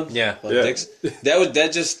 episode? Yeah. Well, Yeah. Dicks. That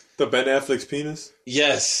just The Ben Affleck's penis?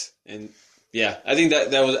 yes, and yeah, I think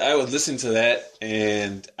that was I would listen to that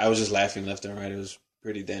and I was just laughing left and right. It was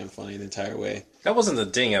pretty damn funny the entire way. That wasn't the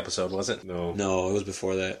Ding episode, was it? No. No, it was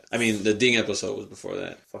before that. I mean, the Ding episode was before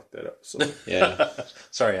that. Fuck that episode. Yeah,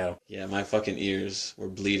 Sorry, Adam. yeah, my fucking ears were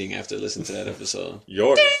bleeding after listening to that episode.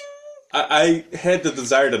 Yours. I had the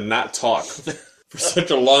desire to not talk for such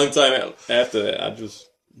a long time after that.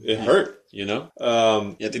 It hurt. You know?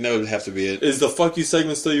 Yeah, I think that would have to be it. Is the fuck you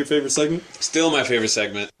segment still your favorite segment? Still my favorite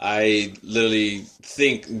segment. I literally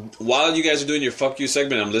think while you guys are doing your fuck you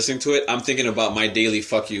segment, I'm listening to it. I'm thinking about my daily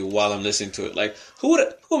fuck you while I'm listening to it. Like, who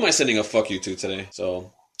am I sending a fuck you to today?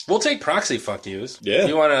 So We'll take proxy fuck yous. Yeah. If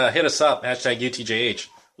you want to hit us up, hashtag UTJH.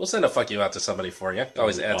 We'll send a fuck you out to somebody for you.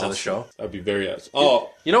 Always add to the show. I'd be very awesome. Oh,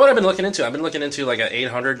 You know what I've been looking into? I've been looking into like an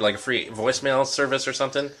 800, like a free voicemail service or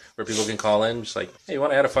something where people can call in. Just like, hey, you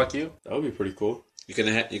want to add a fuck you? that would be pretty cool. you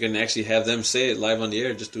can actually have them say it live on the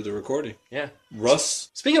air just through the recording. Yeah. Russ?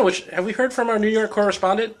 Speaking of which, have we heard from our New York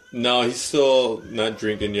correspondent? No, he's still not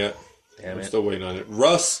drinking yet. Damn I'm it. still waiting on it.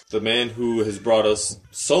 Russ, the man who has brought us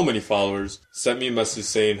so many followers, sent me a message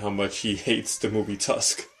saying how much he hates the movie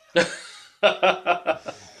Tusk.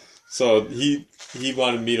 So he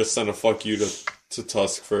wanted me to send a fuck you to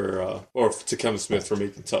Tusk or to Kevin Smith for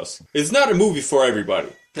making Tusk. It's not a movie for everybody.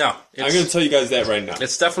 No. I'm going to tell you guys that right now.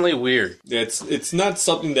 It's definitely weird. It's not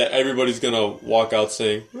something that everybody's going to walk out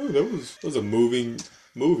saying, oh, that was a moving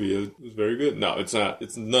movie. It was very good. No, it's not.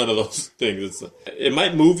 It's none of those things. It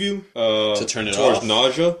might move you To turn it towards off?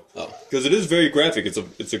 nausea. Oh. Because it is very graphic.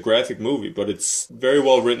 It's a graphic movie, but it's very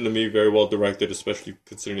well written to me, very well directed, especially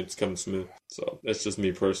considering it's Kevin Smith. So that's just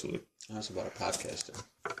me personally. That's about a podcast.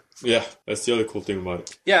 Yeah, that's the other cool thing about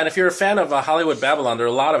it. Yeah, and if you're a fan of Hollywood Babylon, there are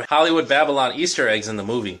a lot of Hollywood Babylon Easter eggs in the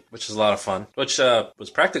movie, which is a lot of fun, which was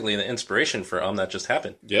practically the inspiration for That Just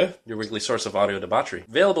Happened, Yeah? your weekly source of audio debauchery.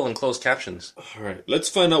 Available in closed captions. All right, let's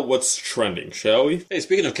find out what's trending, shall we? Hey,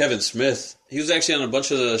 speaking of Kevin Smith, he was actually on a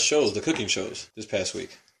bunch of the shows, the cooking shows, this past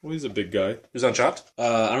week. Well, he's a big guy. Who's on Chopped?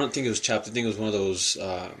 I don't think it was Chopped. I think it was one of those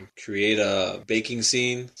create a baking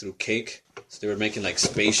scene through cake. So they were making like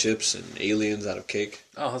spaceships and aliens out of cake,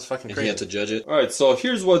 Oh, that's fucking and great. he had to judge it. All right, so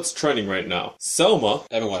here's what's trending right now. Selma.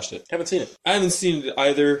 I haven't watched it. Haven't seen it. I haven't seen it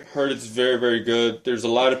either. Heard it's very, very good. There's a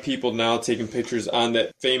lot of people now taking pictures on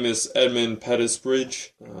that famous Edmund Pettus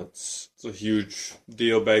Bridge. It's a huge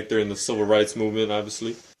deal back there in the civil rights movement,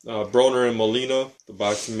 obviously. Broner and Molina, the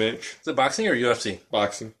boxing match. Is it boxing or UFC?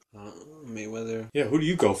 Boxing. Mayweather. Yeah, who do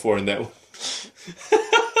you go for in that one?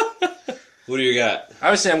 What do you got?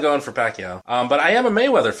 Obviously, I'm going for Pacquiao. But I am a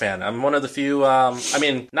Mayweather fan. I'm one of the few.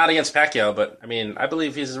 Not against Pacquiao, but I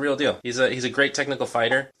believe he's the real deal. He's a great technical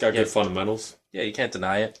fighter. Got Yeah. good fundamentals. Yeah, you can't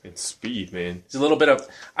deny it. And speed, man. He's a little bit of.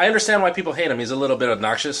 I understand why people hate him. He's a little bit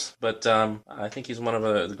obnoxious, but I think he's one of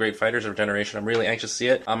the great fighters of our generation. I'm really anxious to see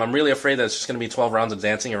it. I'm really afraid that it's just going to be 12 rounds of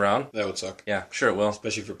dancing around. That would suck. Yeah, sure it will.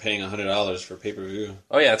 Especially for paying $100 for pay-per-view.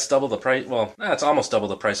 Oh yeah, it's double the price. Well, it's almost double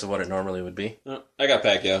the price of what it normally would be. I got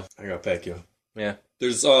Pacquiao. I got Pacquiao. Yeah.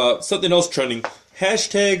 There's something else trending.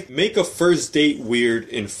 Hashtag make a first date weird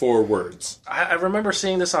in 4 words. I remember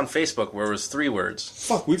seeing this on Facebook where it was 3 words.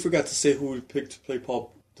 Fuck, we forgot to say who we picked to play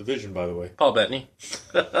Paul Division, by the way. Paul Bettany.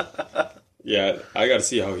 Yeah, I gotta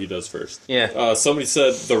see how he does first. Yeah. Somebody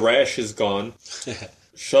said, the rash is gone.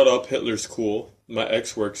 Shut up, Hitler's cool. My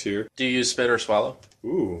ex works here. Do you use spit or swallow?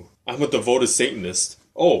 Ooh, I'm a devoted Satanist.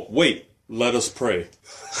 Oh, wait, let us pray.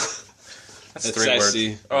 That's 3 words.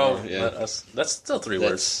 sassy. Oh, Yeah. let us. That's still 3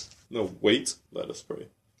 words. No, wait, let us pray.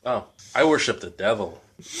 Oh, I worship the devil.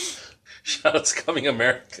 Shout out to Coming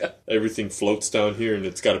America. Everything floats down here, and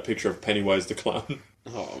it's got a picture of Pennywise the Clown.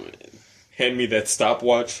 Oh, man. Hand me that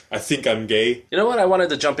stopwatch. I think I'm gay. You know what? I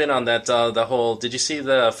wanted to jump in on that. The whole. Did you see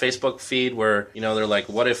the Facebook feed where they're like,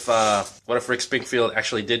 what if Rick Springfield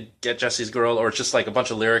actually did get Jesse's girl, or it's just like a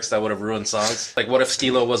bunch of lyrics that would have ruined songs? Like, what if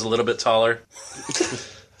Stilo was a little bit taller?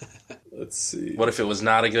 Let's see. What if it was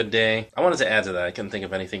not a good day? I wanted to add to that. I couldn't think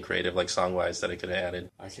of anything creative, like song-wise, that I could have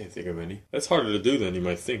added. I can't think of any. That's harder to do than you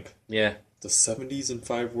might think. Yeah. The 70s in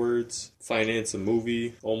 5 words. Finance a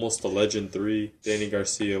movie. Almost a Legend 3. Danny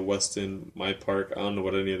Garcia, Weston, My Park. I don't know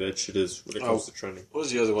what any of that shit is when it comes to trending. What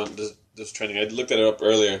was the other one that's trending? I looked it up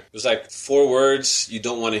earlier. It was like 4 words you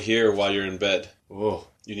don't want to hear while you're in bed. Oh.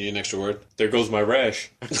 You need an extra word? There goes my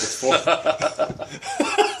rash. It's 4.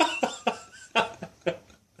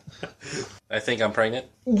 I think I'm pregnant.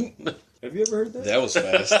 Have you ever heard that? That was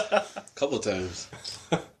fast. A couple times.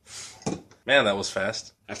 Man, that was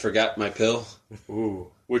fast. I forgot my pill. Ooh.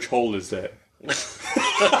 Which hole is that?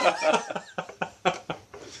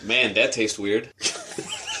 Man, that tastes weird.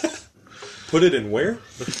 Put it in where?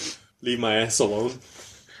 Leave my ass alone.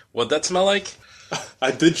 What'd that smell like?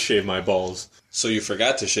 I did shave my balls. So you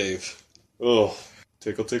forgot to shave. Oh.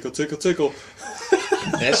 Tickle, tickle, tickle, tickle.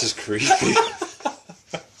 That's just creepy.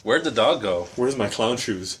 Where'd the dog go? Where's my clown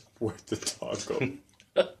shoes? Where'd the dog go?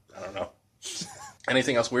 I don't know.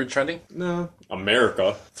 Anything else weird trending? No.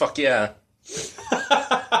 America. Fuck yeah.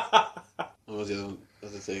 What was the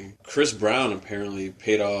other thing? Chris Brown apparently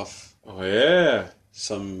paid off Oh, yeah.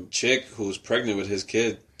 some chick who was pregnant with his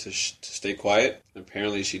kid to stay quiet.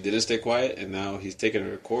 Apparently she didn't stay quiet, and now he's taking her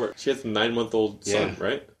to court. She has a 9-month-old son, Yeah.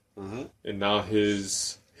 right? Uh-huh. And now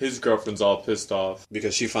his girlfriend's all pissed off.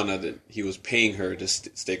 Because she found out that he was paying her to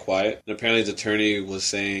stay quiet. And apparently the attorney was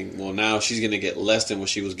saying, well, now she's going to get less than what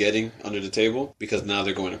she was getting under the table because now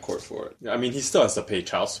they're going to court for it. I mean, he still has to pay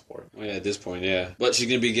child support. Oh, yeah, at this point, yeah. But she's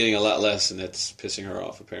going to be getting a lot less, and that's pissing her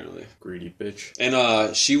off, apparently. Greedy bitch.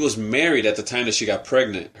 And she was married at the time that she got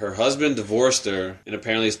pregnant. Her husband divorced her, and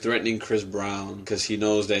apparently is threatening Chris Brown because he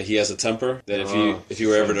knows that he has a temper. That if you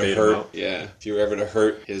were ever to hurt, if you were ever to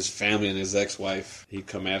hurt his family and his ex-wife, he'd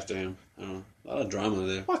come after him. I don't know. A lot of drama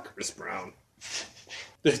there. Fuck Chris Brown.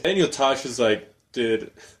 Daniel Tosh is like,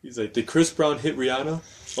 did Chris Brown hit Rihanna?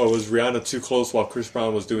 Or was Rihanna too close while Chris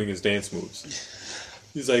Brown was doing his dance moves?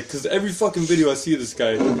 He's like, because every fucking video I see of this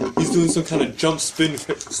guy, he's doing some kind of jump spin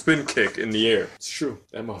kick in the air. It's true.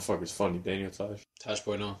 That motherfucker's funny, Daniel Tosh. Tosh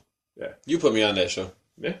Boy, no. Yeah. You put me on that show.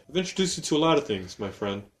 Yeah. I've introduced you to a lot of things, my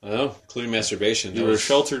friend. I know, including masturbation. You were a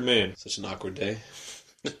sheltered man. Such an awkward day.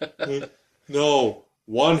 No.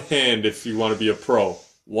 One hand if you want to be a pro.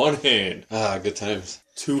 One hand. Ah, good times.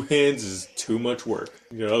 2 hands is too much work.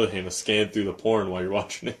 You got the other hand to scan through the porn while you're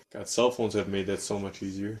watching it. God, cell phones have made that so much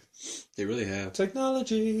easier. They really have.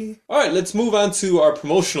 Technology. Alright, let's move on to our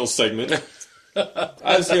promotional segment.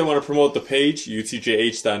 Obviously, I want to promote the page,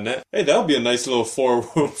 UTJH.net. Hey, that would be a nice little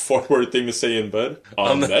forward thing to say in bed.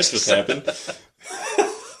 That just happened.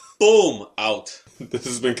 Boom! Out. This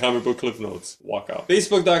has been Comic Book Cliff Notes. Walk out.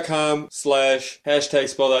 Facebook.com/hashtag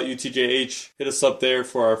spelled out UTJH. Hit us up there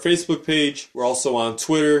for our Facebook page. We're also on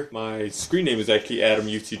Twitter. My screen name is actually Adam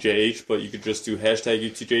UTJH, but you could just do hashtag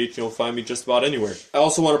UTJH and you'll find me just about anywhere. I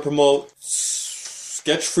also want to promote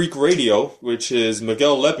Sketch Freak Radio, which is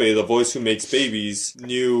Miguel Lepe, the voice who makes babies,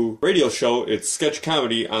 new radio show. It's sketch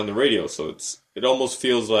comedy on the radio, so it almost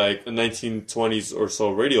feels like a 1920s or so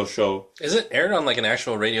radio show. Is it aired on like an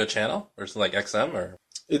actual radio channel? Or is it like XM? Or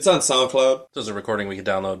It's on SoundCloud. there's a recording we could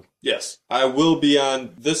download? Yes. I will be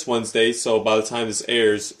on this Wednesday, so by the time this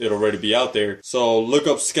airs, it'll already be out there. So look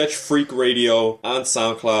up Sketch Freak Radio on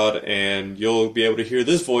SoundCloud, and you'll be able to hear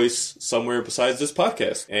this voice somewhere besides this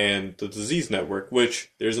podcast and the Disease Network, which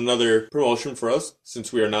there's another promotion for us.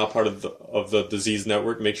 Since we are now part of the Disease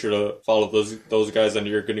Network, make sure to follow those guys on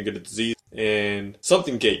You're Gonna Get a Disease. And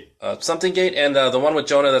Something Gate. Something Gate, and the one with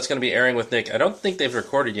Jonah that's going to be airing with Nick. I don't think they've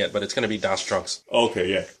recorded yet, but it's going to be Das Trunks.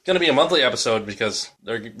 Okay, yeah. It's going to be a monthly episode because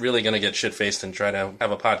they're really really going to get shit-faced and try to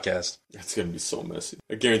have a podcast. It's going to be so messy.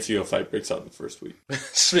 I guarantee you a fight breaks out in the first week.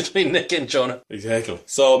 It's between Nick and Jonah. Exactly.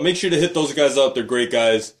 So make sure to hit those guys up. They're great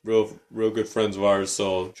guys. Real good friends of ours.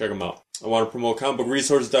 So check them out. I want to promote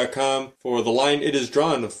comicbookresources.com for The Line It Is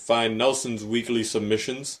Drawn to find Nelson's weekly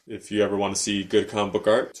submissions. If you ever want to see good comic book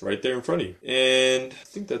art, it's right there in front of you. And I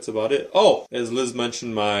think that's about it. Oh, as Liz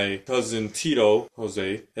mentioned, my cousin Tito,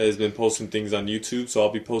 Jose, has been posting things on YouTube, so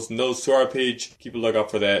I'll be posting those to our page. Keep a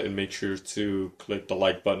lookout for that and make sure to click the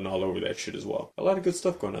like button all over that shit as well. A lot of good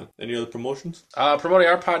stuff going on. Any other promotions? Promoting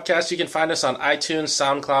our podcast, you can find us on iTunes,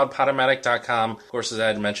 SoundCloud, Podomatic.com. Of course, as I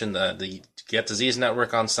had mentioned, the Get Disease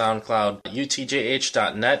Network on SoundCloud,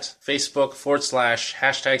 UTJH.net, Facebook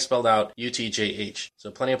 / spelled out UTJH.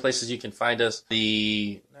 So plenty of places you can find us.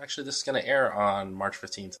 Actually, this is going to air on March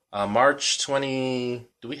 15th. March 20...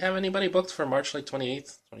 Do we have anybody booked for March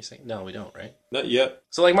 28th? 22nd? No, we don't, right? Not yet.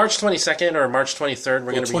 So March 22nd or March 23rd,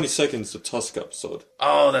 we're going to be... 22nd is the Tusk episode.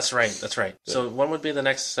 Oh, that's right. Yeah. So when would be the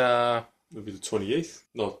next... Would be the 28th?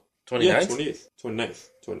 No. 29th? Yeah, 28th. 29th.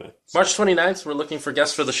 March 29th, we're looking for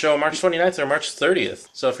guests for the show. March 29th or March 30th.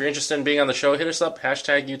 So if you're interested in being on the show, hit us up,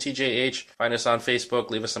 #UTJH. Find us on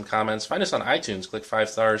Facebook, leave us some comments. Find us on iTunes, click 5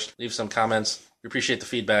 stars, leave some comments. We appreciate the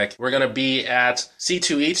feedback. We're going to be at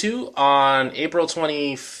C2E2 on April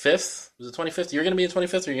 25th. Was it 25th? You're going to be the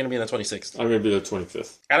 25th or you're going to be on the 26th? I'm going to be the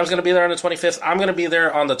 25th. Adam's going to be there on the 25th. I'm going to be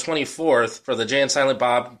there on the 24th for the Jay and Silent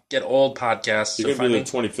Bob Get Old podcast. You're going to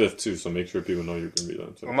be on the 25th too, so make sure people know you're going to be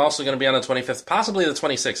there. I'm also going to be on the 25th, possibly the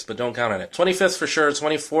 26th, but don't count on it. 25th for sure,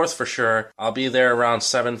 24th for sure. I'll be there around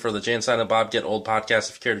 7 for the Jay and Silent Bob Get Old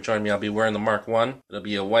podcast. If you care to join me, I'll be wearing the Mark 1. It'll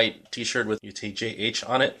be a white t-shirt with UTJH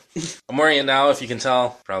on it. I'm wearing it now, if you can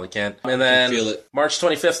tell. Probably can't. And then feel it. March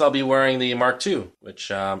 25th, I'll be wearing the Mark 2,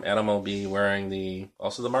 which Adam will be wearing the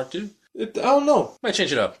Mark 2. I don't know. Might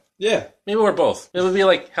change it up. Yeah. Maybe we're both. It would be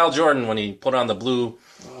like Hal Jordan when he put on the blue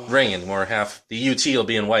ring, and we're half the UT will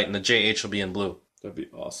be in white and the JH will be in blue. That'd be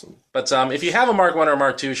awesome. But if you have a Mark 1 or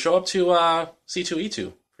Mark 2, show up to C2E2 if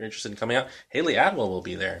you're interested in coming out. Haley Atwell will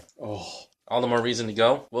be there. Oh. All the more reason to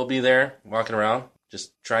go. We'll be there, walking around,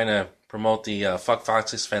 just trying to promote the Fuck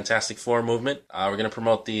Fox's Fantastic Four movement. We're going to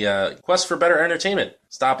promote the Quest for Better Entertainment.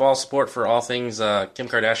 Stop all support for all things Kim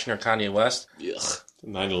Kardashian or Kanye West. Yuck.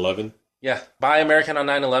 9/11. Yeah. Buy American on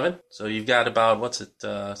 9/11. So you've got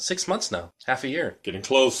about, 6 months now. Half a year. Getting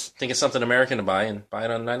close. Think it's something American to buy and buy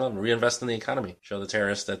it on 9/11. Reinvest in the economy. Show the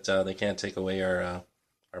terrorists that they can't take away our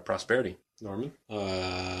prosperity. Norman?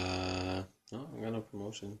 No, I got no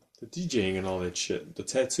promotion. The DJing and all that shit. The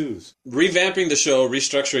tattoos. Revamping the show,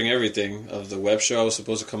 restructuring everything of the web show I was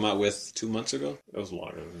supposed to come out with 2 months ago. It was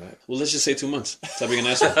longer than that. Well, let's just say 2 months. Stop being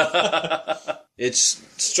an asshole. Its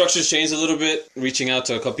structure's changed a little bit. Reaching out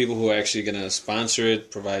to a couple people who are actually going to sponsor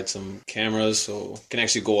it, provide some cameras so it can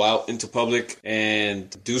actually go out into public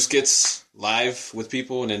and do skits live with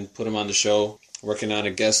people and then put them on the show. Working on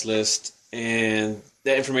a guest list. And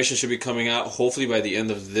that information should be coming out hopefully by the end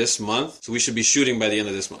of this month. So we should be shooting by the end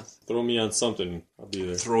of this month. Throw me on something. I'll be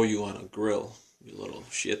there. Throw you on a grill, you little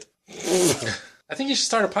shit. I think you should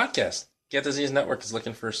start a podcast. Get Disease Network is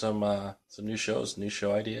looking for some new shows, new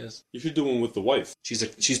show ideas. You should do one with the wife.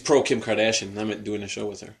 She's pro Kim Kardashian. I'm doing a show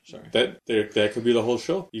with her. Sorry. That could be the whole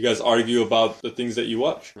show. You guys argue about the things that you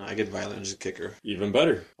watch. No, I get violent and just kick her. Even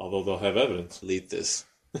better. Although they'll have evidence. Delete this.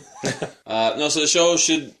 So the show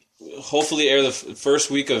should hopefully air the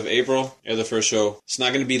first week of April. Air the first show. It's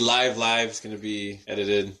not going to be live. It's going to be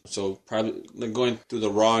edited. So probably going through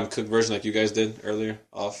the raw and cooked version like you guys did earlier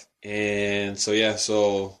off. And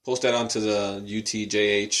so post that onto the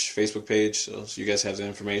UTJH Facebook page so you guys have the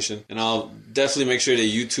information. And I'll definitely make sure that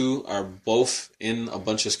you two are both in a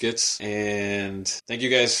bunch of skits. And thank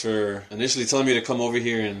you guys for initially telling me to come over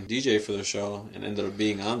here and DJ for the show and ended up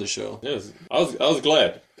being on the show. Yes, I was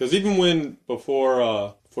glad. Because even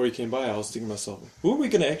before you came by, I was thinking to myself, who are we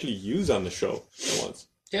going to actually use on the show at once?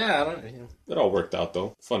 Yeah, I don't know. It all worked out,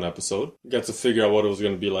 though. Fun episode. We got to figure out what it was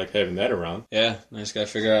going to be like having that around. Yeah, I just got to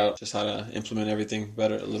figure out just how to implement everything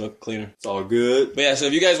better, a little cleaner. It's all good. But yeah, so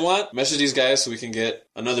if you guys want, message these guys so we can get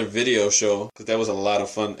another video show, because that was a lot of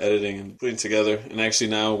fun editing and putting together. And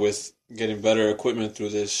actually now with getting better equipment through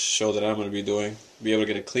this show that I'm going to be doing, be able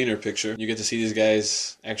to get a cleaner picture. You get to see these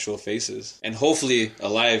guys' actual faces. And hopefully a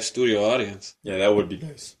live studio audience. Yeah, that would be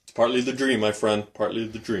nice. It's partly the dream, my friend. Partly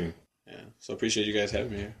the dream. Yeah, so appreciate you guys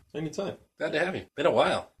having me here. Anytime. Glad to have you. Been a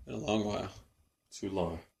while. Been a long while. Too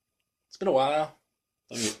long. It's been a while.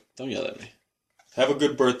 Don't yell at me. Have a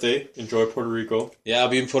good birthday. Enjoy Puerto Rico. Yeah, I'll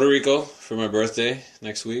be in Puerto Rico for my birthday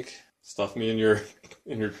next week. Stuff me in your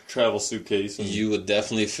travel suitcase. And you would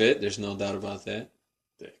definitely fit. There's no doubt about that.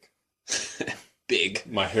 Dick. big.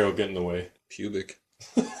 My hair will get in the way. Pubic.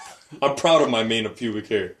 I'm proud of my mane of pubic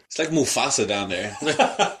hair. It's like Mufasa down there.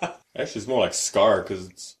 Actually, it's more like Scar, because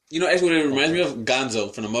it's... You know, actually, what it reminds me of?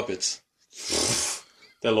 Gonzo from the Muppets.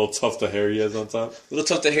 That little tuft of hair he has on top. A little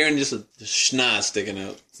tuft of hair and just a schnoz sticking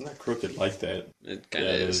out. It's not crooked like that. It kind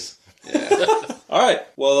of is. Yeah. All right.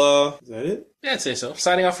 Well, is that it? Yeah, I'd say so.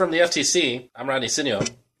 Signing off from the FTC, I'm Rodney Sinio.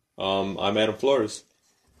 I'm Adam Flores.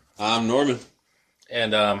 I'm Norman.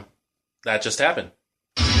 And that just happened.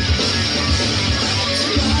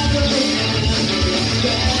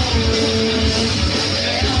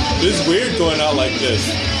 It's weird going out like this.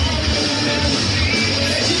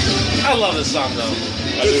 I love this song, though.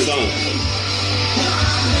 Good song.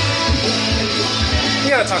 We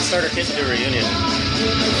gotta talk Starter Kit to do a reunion.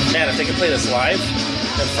 Man, if they could play this live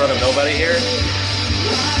in front of nobody here,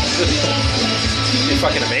 it'd be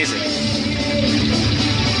fucking amazing.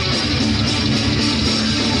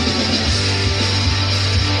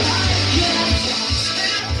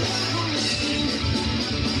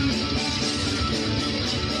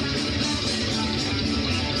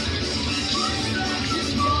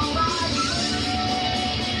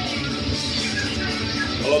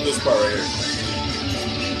 I love this part right here.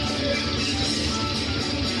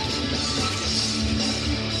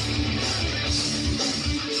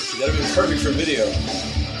 You gotta be perfect for video.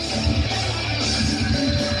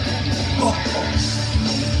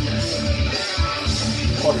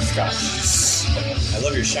 Butterscotch. I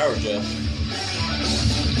love your shower gel.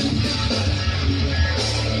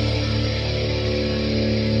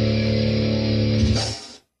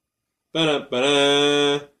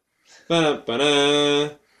 Ba-da-ba-da. Ba-da-ba-da.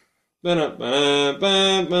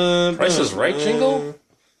 Ba-da-ba-da. Price is Right jingle?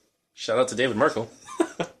 Shout out to David Merkel.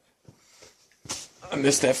 I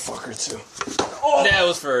missed that fucker too. That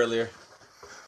was for earlier.